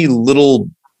tiny little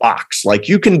box. Like,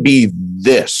 you can be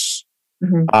this.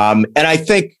 Mm-hmm. And I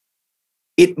think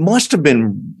it must have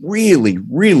been really,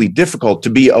 really difficult to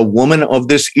be a woman of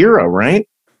this era, right?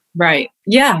 Right.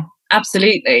 Yeah,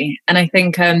 absolutely. And I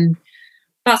think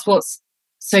that's what's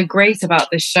so great about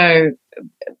this show,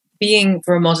 being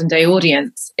for a modern day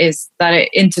audience, is that it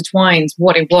intertwines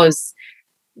what it was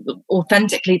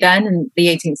authentically then in the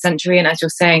 18th century. And as you're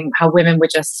saying, how women were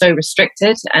just so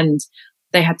restricted and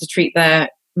they had to treat their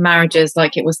marriages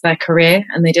like it was their career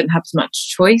and they didn't have so much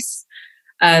choice.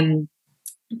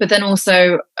 But then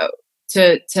also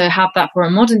to have that for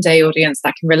a modern day audience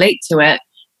that can relate to it,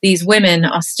 these women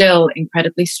are still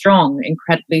incredibly strong,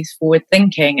 incredibly forward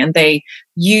thinking, and they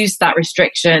use that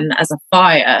restriction as a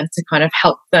fire to kind of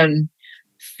help them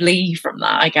flee from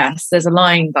that, I guess. There's a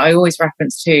line that I always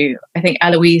reference to, I think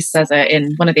Eloise says it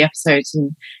in one of the episodes,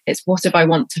 and it's, "What if I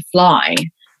want to fly?"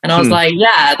 And I was like,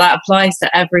 yeah, that applies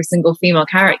to every single female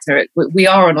character. We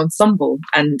are an ensemble,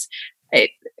 and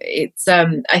it's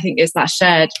I think it's that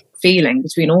shared feeling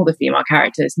between all the female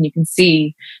characters, and you can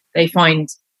see they find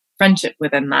friendship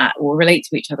within that or relate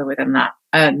to each other within that.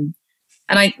 And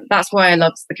that's why I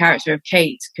loved the character of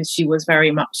Kate, because she was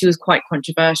quite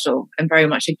controversial and very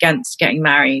much against getting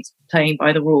married, playing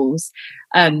by the rules.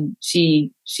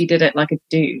 She did it like a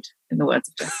dude, in the words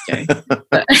of Jessica.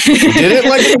 Did it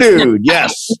like a dude.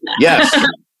 Yes.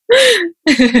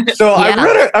 So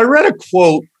yeah. I read a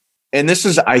quote, and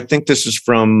I think this is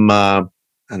from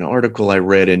an article I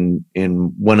read in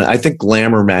one, I think,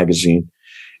 Glamour magazine.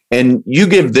 And you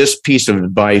give this piece of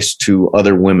advice to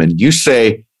other women. You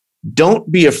say, "Don't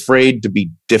be afraid to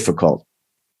be difficult."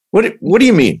 What do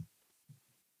you mean?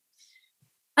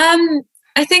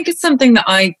 I think it's something that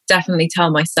I definitely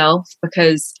tell myself,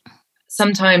 because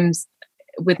sometimes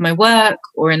with my work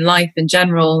or in life in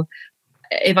general,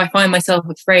 if I find myself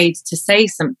afraid to say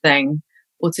something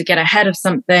or to get ahead of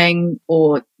something,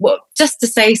 or just to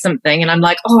say something, and I'm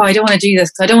like, oh, I don't want to do this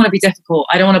because I don't want to be difficult.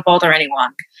 I don't want to bother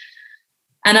anyone.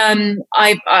 And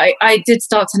I did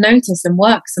start to notice in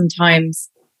work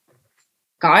sometimes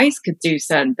guys could do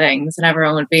certain things and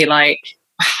everyone would be like,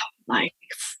 wow, like,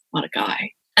 what a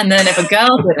guy. And then if a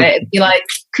girl did it, it'd be like,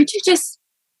 could you just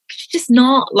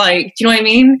not, like, do you know what I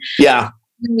mean? Yeah.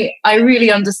 I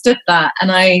really understood that.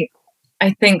 And I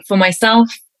think for myself,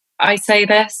 I say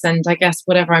this, and I guess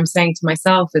whatever I'm saying to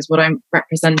myself is what I'm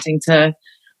representing to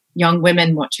young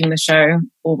women watching the show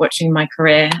or watching my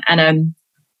career. And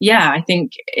yeah, I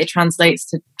think it translates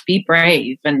to be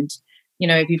brave. And, you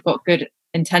know, if you've got good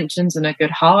intentions and a good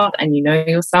heart and you know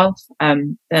yourself,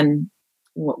 then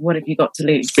what have you got to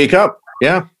lose? Speak up.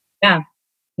 Yeah. Yeah.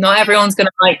 Not everyone's going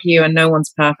to like you, and no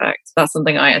one's perfect. That's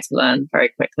something I had to learn very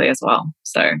quickly as well.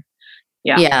 So,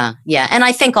 yeah. Yeah. And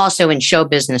I think also in show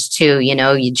business too, you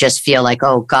know, you just feel like,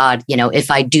 oh God, you know,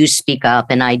 if I do speak up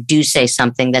and I do say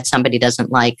something that somebody doesn't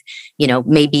like, you know,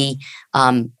 maybe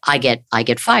I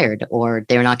get fired, or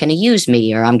they're not going to use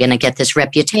me, or I'm going to get this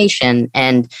reputation.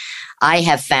 And I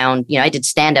have found, you know, I did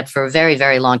stand up for a very,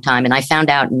 very long time. And I found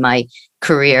out in my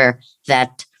career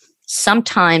that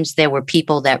sometimes there were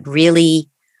people that really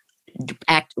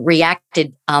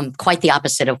reacted quite the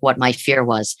opposite of what my fear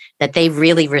was, that they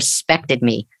really respected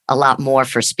me a lot more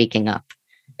for speaking up.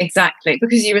 Exactly,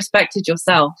 because you respected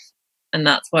yourself, and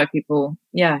that's why people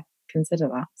consider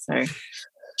that.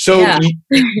 So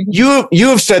you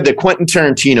have said that Quentin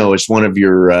Tarantino is one of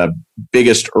your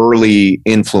biggest early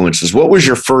influences. What was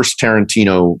your first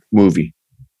Tarantino movie?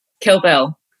 Kill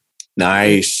Bill.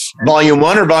 Nice. Volume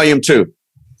 1 or Volume 2?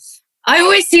 I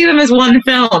always see them as one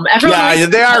film. Yeah,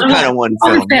 they are kind of one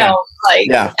film.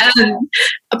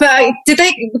 But did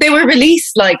they were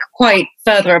released like quite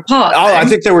further apart? Oh, I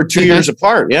think they were 2 years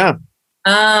apart. Yeah.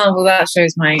 Oh, well, that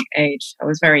shows my age. I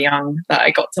was very young that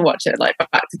I got to watch it like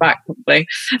back to back, probably.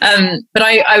 But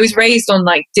I was raised on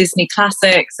like Disney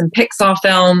classics and Pixar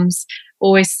films,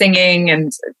 always singing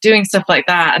and doing stuff like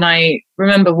that. And I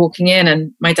remember walking in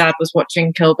and my dad was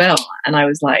watching Kill Bill, and I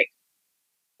was like,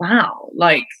 wow,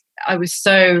 like I was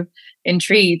so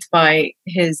intrigued by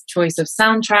his choice of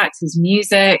soundtracks, his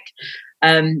music,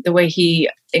 the way he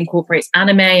incorporates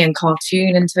anime and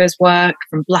cartoon into his work,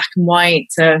 from black and white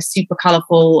to super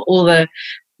colorful,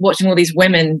 watching all these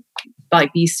women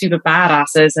like be super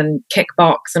badasses and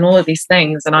kickbox and all of these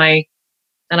things. And I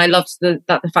loved the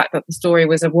fact that the story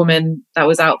was a woman that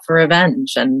was out for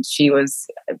revenge,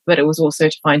 but it was also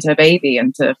to find her baby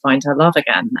and to find her love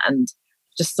again. And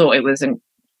just thought it was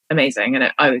amazing.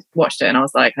 And I watched it and I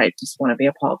was like, I just want to be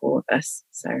a part of all of this.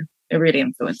 So it really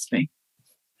influenced me.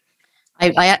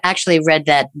 I actually read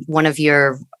that one of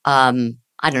your,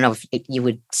 I don't know if you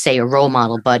would say a role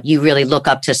model, but you really look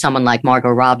up to someone like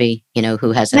Margot Robbie,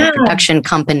 who has a production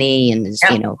company and is,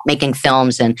 making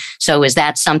films. And so is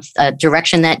that some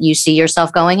direction that you see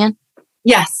yourself going in?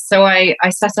 Yes. So I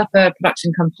set up a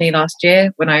production company last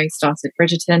year when I started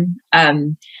Bridgerton.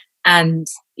 And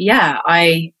yeah,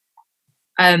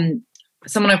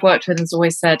 someone I've worked with has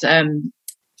always said,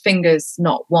 fingers,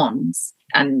 not wands.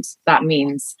 And that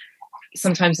means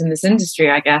sometimes in this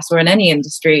industry, I guess, or in any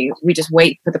industry, we just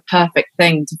wait for the perfect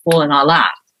thing to fall in our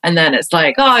lap. And then it's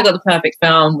like, oh, I got the perfect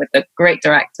film with the great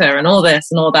director and all this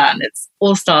and all that. And it's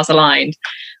all stars aligned.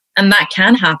 And that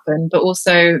can happen. But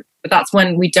that's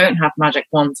when we don't have magic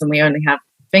wands and we only have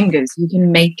fingers. You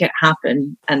can make it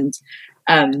happen and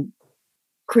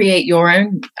create your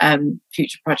own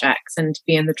future projects and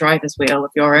be in the driver's wheel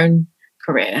of your own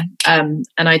career. And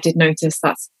I did notice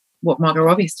that's what Margot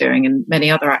Robbie's doing and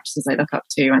many other actresses I look up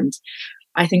to. And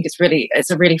I think it's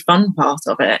a really fun part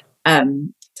of it,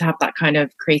 to have that kind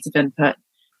of creative input.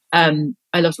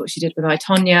 I loved what she did with I,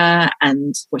 Tonya,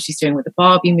 and what she's doing with the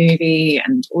Barbie movie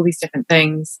and all these different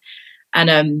things.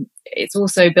 And it's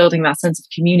also building that sense of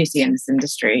community in this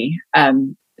industry,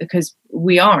 because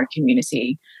we are a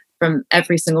community, from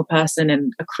every single person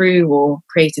in a crew or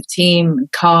creative team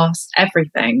and cast,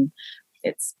 everything.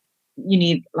 You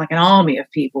need like an army of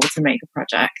people to make a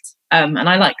project. And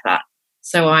I like that.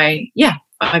 So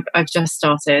I've just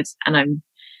started, and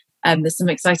there's some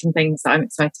exciting things that I'm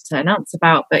excited to announce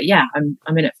about, but yeah,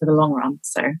 I'm in it for the long run.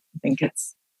 So I think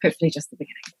it's hopefully just the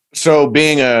beginning. So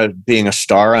being a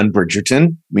star on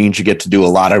Bridgerton means you get to do a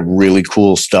lot of really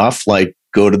cool stuff, like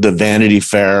go to the Vanity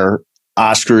Fair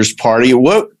Oscars party.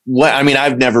 What? I mean,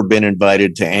 I've never been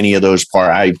invited to any of those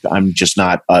parties. I'm just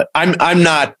not. I'm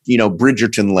not.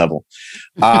 Bridgerton level.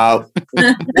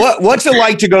 What's it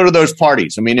like to go to those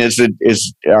parties? I mean,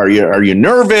 are you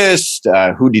nervous?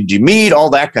 Who did you meet? All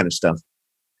that kind of stuff.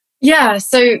 Yeah.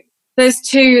 So there's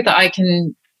two that I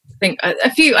can think. A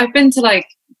few. I've been to like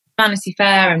Vanity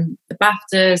Fair and the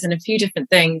BAFTAs and a few different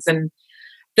things, and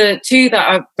the two that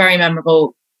are very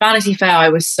memorable. Vanity Fair, I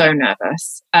was so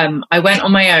nervous. I went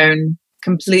on my own,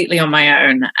 completely on my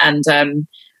own. And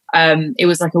it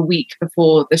was like a week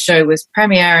before the show was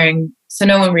premiering. So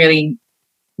no one really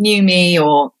knew me,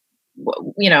 or,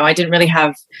 I didn't really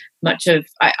have much of,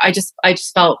 I just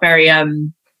felt very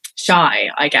shy,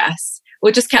 I guess,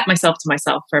 or just kept myself to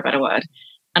myself, for a better word.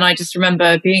 And I just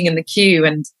remember being in the queue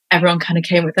and everyone kind of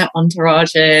came with their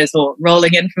entourages or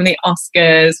rolling in from the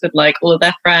Oscars with like all of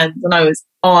their friends. And I was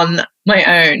on my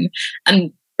own,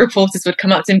 and reporters would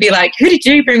come up to me and be like, who did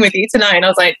you bring with you tonight? And I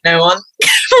was like, no one.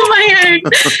 On my own.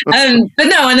 But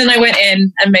no, and then I went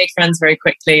in and made friends very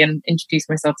quickly and introduced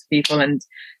myself to people. And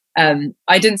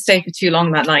I didn't stay for too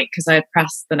long that night because I had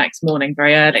press the next morning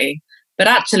very early. But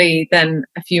actually then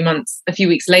a few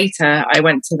weeks later, I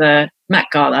went to the Met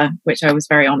Gala, which I was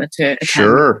very honored to attend.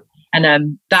 Sure.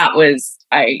 And that was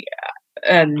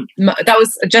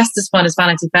just as fun as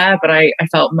Vanity Fair, but I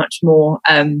felt much more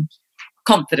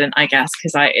confident, I guess,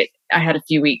 because I had a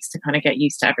few weeks to kind of get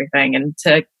used to everything and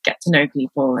to get to know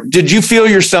people. And did you feel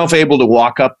yourself able to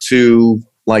walk up to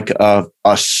like a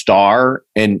star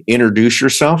and introduce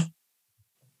yourself?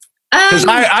 Because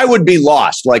I would be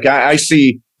lost. Like I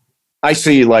see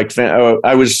like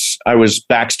I was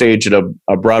backstage at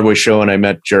a Broadway show and I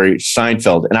met Jerry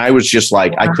Seinfeld, and I was just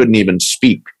like, I couldn't even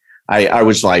speak. I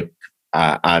was like,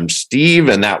 I'm Steve,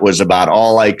 and that was about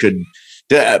all I could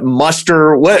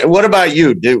muster. What about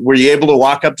you? Were you able to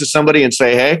walk up to somebody and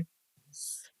say, hey?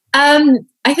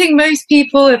 I think most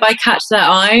people, if I catch their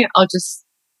eye, I'll just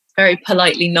very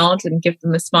politely nod and give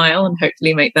them a smile and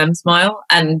hopefully make them smile.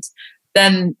 And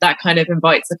then that kind of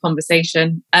invites a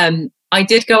conversation. I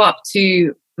did go up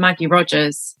to Maggie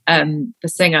Rogers, the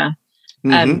singer.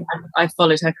 I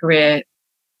followed her career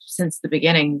since the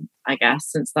beginning, I guess,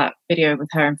 since that video with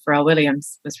her and Pharrell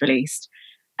Williams was released.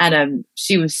 And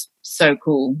she was so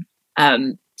cool,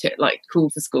 cool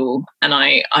for school. And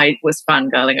I was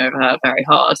fangirling over her very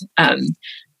hard.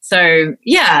 So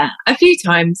yeah, a few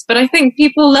times, but I think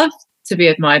people love to be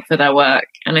admired for their work.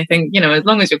 And I think, as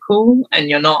long as you're cool and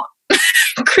you're not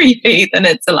creepy, then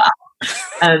it's allowed.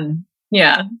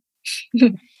 Yeah.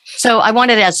 So I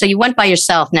wanted to ask, so you went by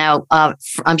yourself. Now,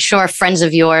 I'm sure friends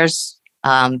of yours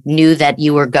knew that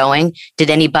you were going. Did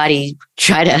anybody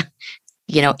try to,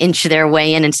 inch their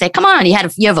way in and say, come on, you have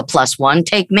a +1,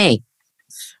 take me?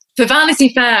 For Vanity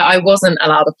Fair, I wasn't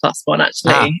allowed a +1,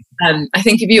 actually. I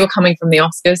think if you were coming from the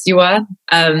Oscars, you were.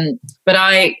 But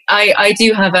I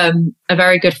do have a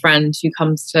very good friend who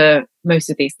comes to most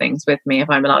of these things with me if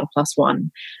I'm allowed a +1.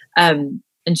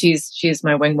 And she's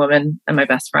my wing woman and my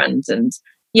best friend. And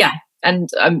yeah, and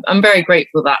I'm very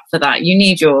grateful for that. You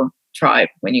need your tribe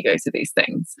when you go to these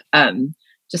things,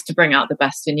 just to bring out the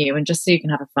best in you and just so you can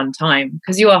have a fun time,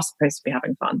 because you are supposed to be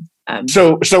having fun.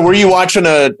 So were you watching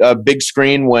a big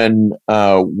screen when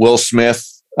Will Smith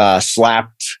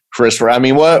slapped Chris? I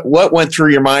mean, what went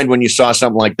through your mind when you saw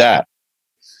something like that?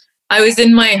 I was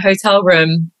in my hotel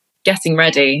room getting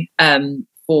ready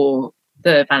for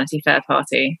the Vanity Fair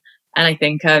party. And I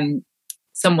think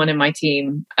someone in my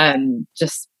team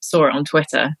just saw it on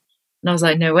Twitter. And I was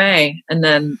like, no way. And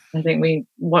then I think we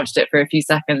watched it for a few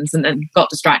seconds and then got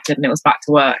distracted and it was back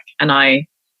to work. And I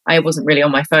wasn't really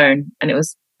on my phone. And it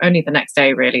was only the next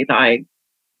day, really, that I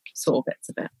saw bits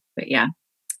of it. But yeah,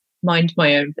 mind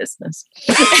my own business.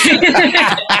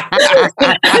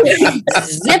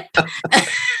 Zip.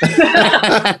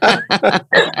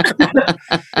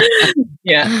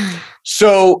 Yeah.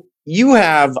 So you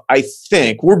have, I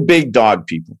think, we're big dog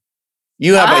people.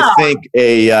 You have, I think,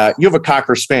 you have a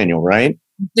Cocker Spaniel, right?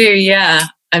 I do, yeah.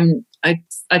 I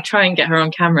try and get her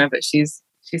on camera, but she's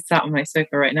sat on my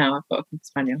sofa right now. I've got a Cocker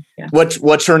Spaniel. Yeah.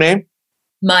 What's her name?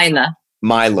 Mila.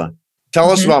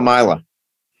 Tell us about Mila.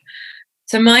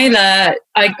 So Mila,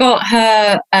 I got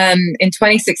her in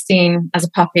 2016 as a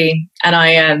puppy,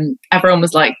 and everyone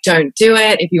was like, "Don't do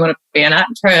it. If you want to be an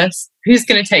actress, who's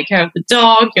going to take care of the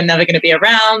dog? You're never going to be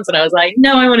around." And I was like,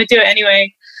 "No, I want to do it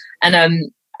anyway." And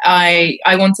I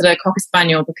wanted a Cocker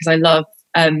Spaniel because I love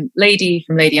Lady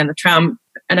from Lady and the Tramp,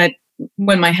 and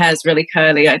when my hair's really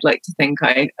curly, I'd like to think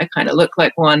I kind of look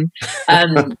like one.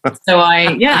 So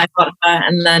I got her,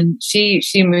 and then she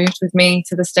moved with me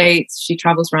to the States. She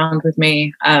travels around with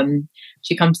me.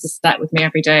 She comes to set with me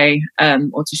every day,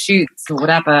 or to shoots or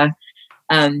whatever.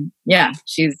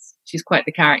 She's quite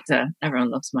the character.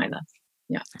 Everyone loves Mila.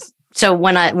 Yeah. So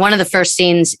one of the first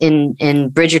scenes in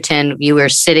Bridgerton, you were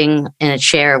sitting in a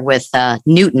chair with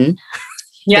Newton,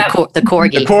 the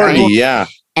corgi. The corgi, right? yeah.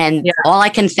 And all I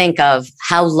can think of,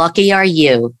 how lucky are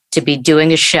you to be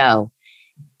doing a show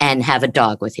and have a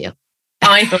dog with you?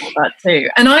 I thought that too.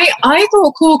 And I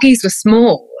thought corgis were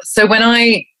small. So when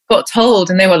I got told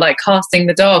and they were like casting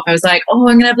the dog, I was like, oh,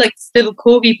 I'm going to have like this little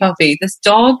corgi puppy. This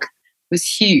dog was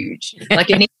huge. Like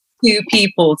it needed 2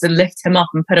 people to lift him up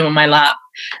and put him on my lap.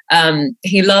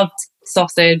 He loved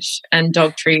sausage and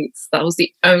dog treats. That was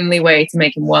the only way to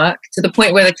make him work, to the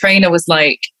point where the trainer was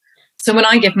like, so when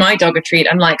I give my dog a treat,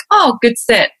 I'm like, oh, good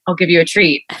sit, I'll give you a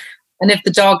treat. And if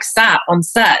the dog sat on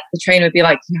set, the trainer would be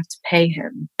like, you have to pay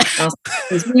him.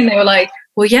 And they were like,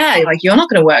 well, yeah, like you're not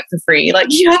going to work for free. Like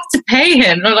you have to pay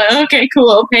him. And I'm like, okay, cool,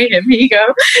 I'll pay him. Here you go.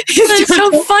 It's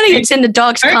so funny. It's in the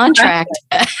dog's contract.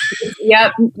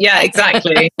 Yeah,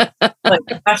 exactly. Like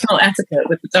professional etiquette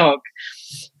with the dog.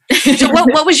 So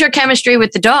what was your chemistry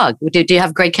with the dog? Do you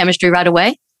have great chemistry right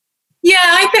away? Yeah,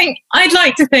 I'd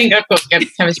like to think I've got good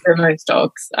chemistry with most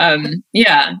dogs.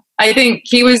 I think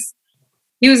he was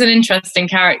an interesting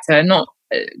character. Not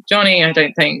Johnny, I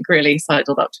don't think really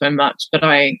sidled up to him much, but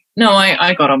I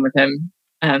got on with him.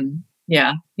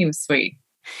 He was sweet.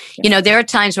 Yeah. There are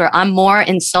times where I'm more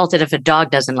insulted if a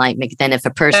dog doesn't like me than if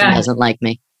a person doesn't like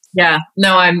me. Yeah,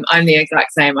 no, I'm the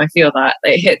exact same. I feel that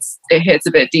it hits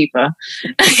a bit deeper.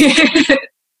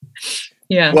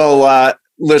 Yeah. Well,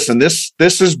 listen, this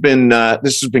has been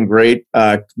great.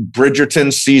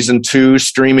 Bridgerton season 2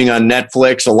 streaming on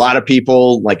Netflix. A lot of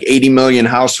people, like 80 million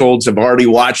households, have already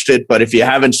watched it. But if you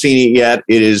haven't seen it yet,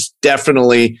 it is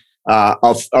definitely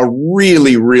a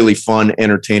really, really fun,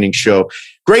 entertaining show.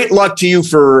 Great luck to you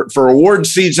for award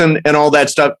season and all that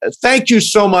stuff. Thank you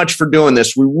so much for doing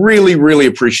this. We really, really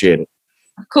appreciate it.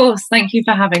 Of course. Thank you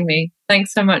for having me.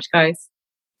 Thanks so much, guys.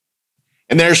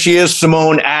 And there she is,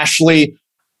 Simone Ashley.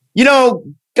 You know,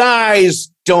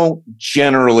 guys don't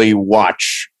generally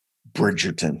watch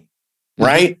Bridgerton,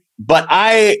 right? But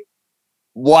I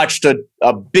watched a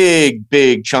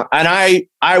big chunk, and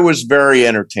I was very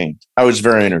entertained. I was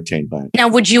very entertained by it. Now,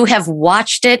 would you have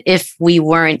watched it if we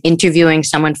weren't interviewing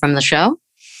someone from the show?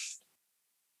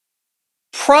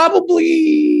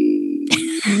 Probably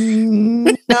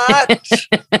not.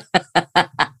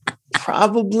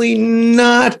 Probably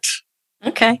not.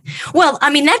 Okay. Well,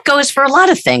 I mean, that goes for a lot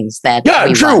of things that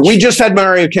true. watch. We just had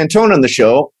Mario Cantone on the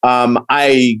show.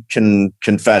 I can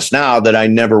confess now that I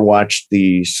never watched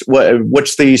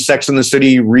what's the Sex and the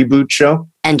City reboot show?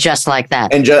 And Just Like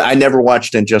That. And I never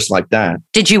watched And Just Like That.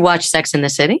 Did you watch Sex and the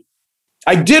City?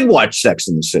 I did watch Sex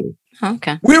and the City.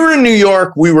 Okay. We were in New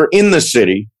York. We were in the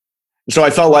city. So I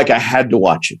felt like I had to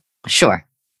watch it. Sure.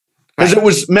 Because it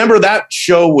was, remember, that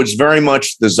show was very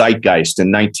much the zeitgeist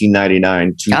in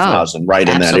 1999, 2000, right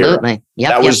in that era. Absolutely.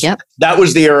 Yep. That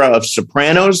was the era of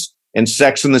Sopranos and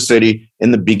Sex and the City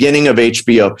in the beginning of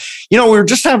HBO. You know, I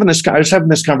was having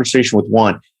this conversation with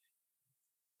Juan.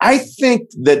 I think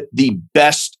that the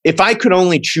best, if I could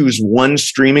only choose one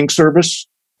streaming service,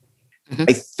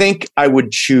 I think I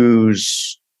would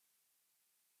choose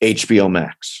HBO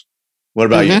Max. What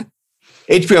about you?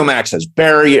 HBO Max has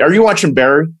Barry. Are you watching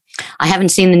Barry? I haven't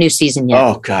seen the new season yet.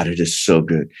 Oh, God, it is so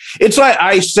good. It's like,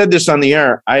 I said this on the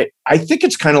air. I think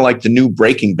it's kind of like the new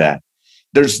Breaking Bad.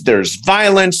 There's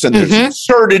violence and there's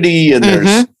absurdity and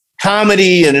there's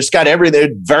comedy, and it's got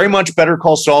everything. Very much Better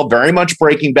Call Saul, very much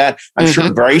Breaking Bad. I'm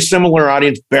sure very similar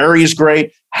audience. Barry is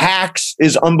great. Hacks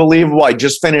is unbelievable. I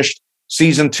just finished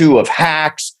season 2 of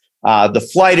Hacks. The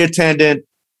Flight Attendant.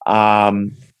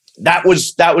 That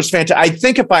was fantastic. I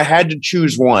think if I had to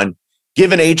choose one,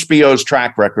 given HBO's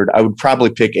track record, I would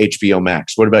probably pick HBO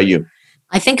Max. What about you?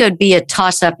 I think it would be a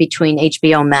toss-up between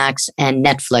HBO Max and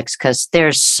Netflix because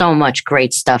there's so much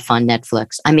great stuff on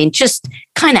Netflix. I mean, just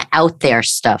kind of out there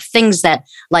stuff. Things that,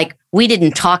 like, we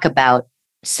didn't talk about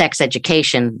Sex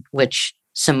Education, which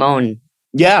Simone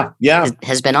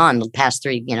has been on the past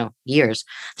 3 years,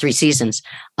 3 seasons.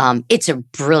 It's a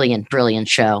brilliant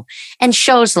show. And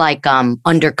shows like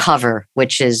Undercover,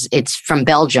 it's from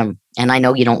Belgium. And I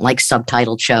know you don't like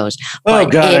subtitled shows. Oh,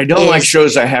 God, I don't like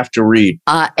shows I have to read.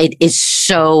 It is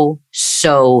so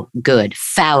good.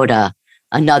 Fauda,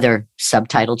 another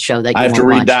subtitled show that you I have to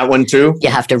read that one too? You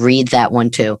have to read that one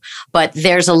too. But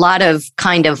there's a lot of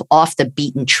kind of off the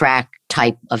beaten track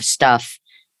type of stuff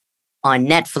on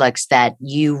Netflix that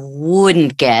you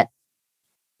wouldn't get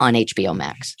on HBO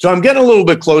Max. So I'm getting a little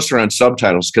bit closer on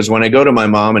subtitles because when I go to my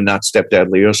mom and not stepdad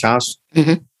Leo's house,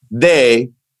 they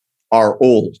are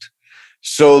old.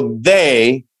 So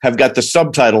they have got the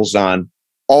subtitles on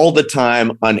all the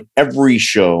time on every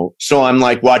show. So I'm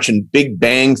like watching Big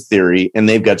Bang Theory and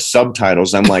they've got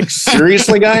subtitles. I'm like,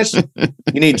 seriously, guys?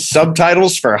 You need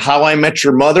subtitles for How I Met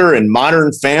Your Mother and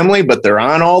Modern Family, but they're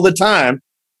on all the time.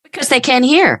 Because they can't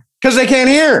hear. Because they can't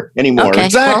hear anymore. Okay.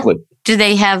 Exactly. Well, do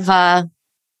they have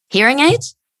hearing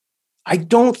aids? I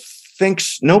don't think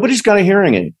so. Nobody's got a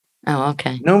hearing aid. Oh,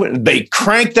 okay. No, they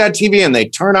crank that TV and they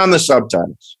turn on the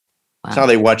subtitles. Wow. That's how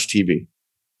they watch TV.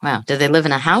 Wow. Do they live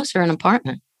in a house or an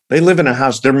apartment? They live in a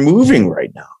house. They're moving right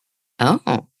now.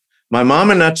 Oh. My mom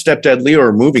and not stepdad Leo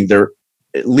are moving.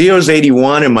 Leo's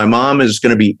 81 and my mom is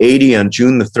going to be 80 on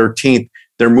June the 13th.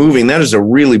 They're moving. That is a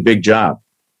really big job.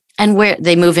 And where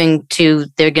they're moving to,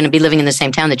 they're going to be living in the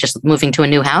same town. They're just moving to a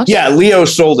new house? Yeah, Leo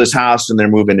sold his house and they're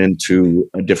moving into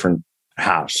a different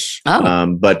house.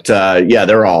 Oh. But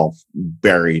they're all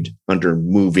buried under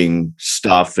moving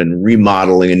stuff and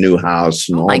remodeling a new house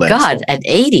and all that. Oh my God, stuff. at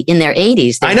 80, in their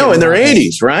 80s. I know, in their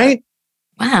 80s, right?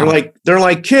 Wow. They're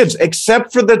like kids,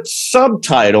 except for the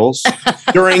subtitles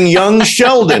during Young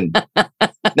Sheldon.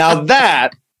 Now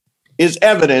that is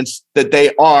evidence that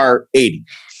they are 80.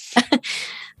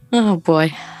 Oh,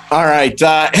 boy. All right.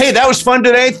 Hey, that was fun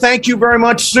today. Thank you very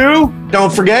much, Sue.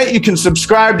 Don't forget, you can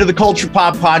subscribe to the Culture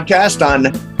Pop Podcast on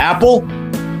Apple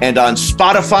and on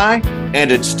Spotify and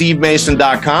at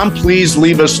stevemason.com. Please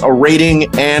leave us a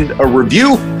rating and a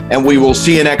review, and we will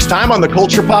see you next time on the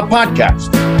Culture Pop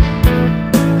Podcast.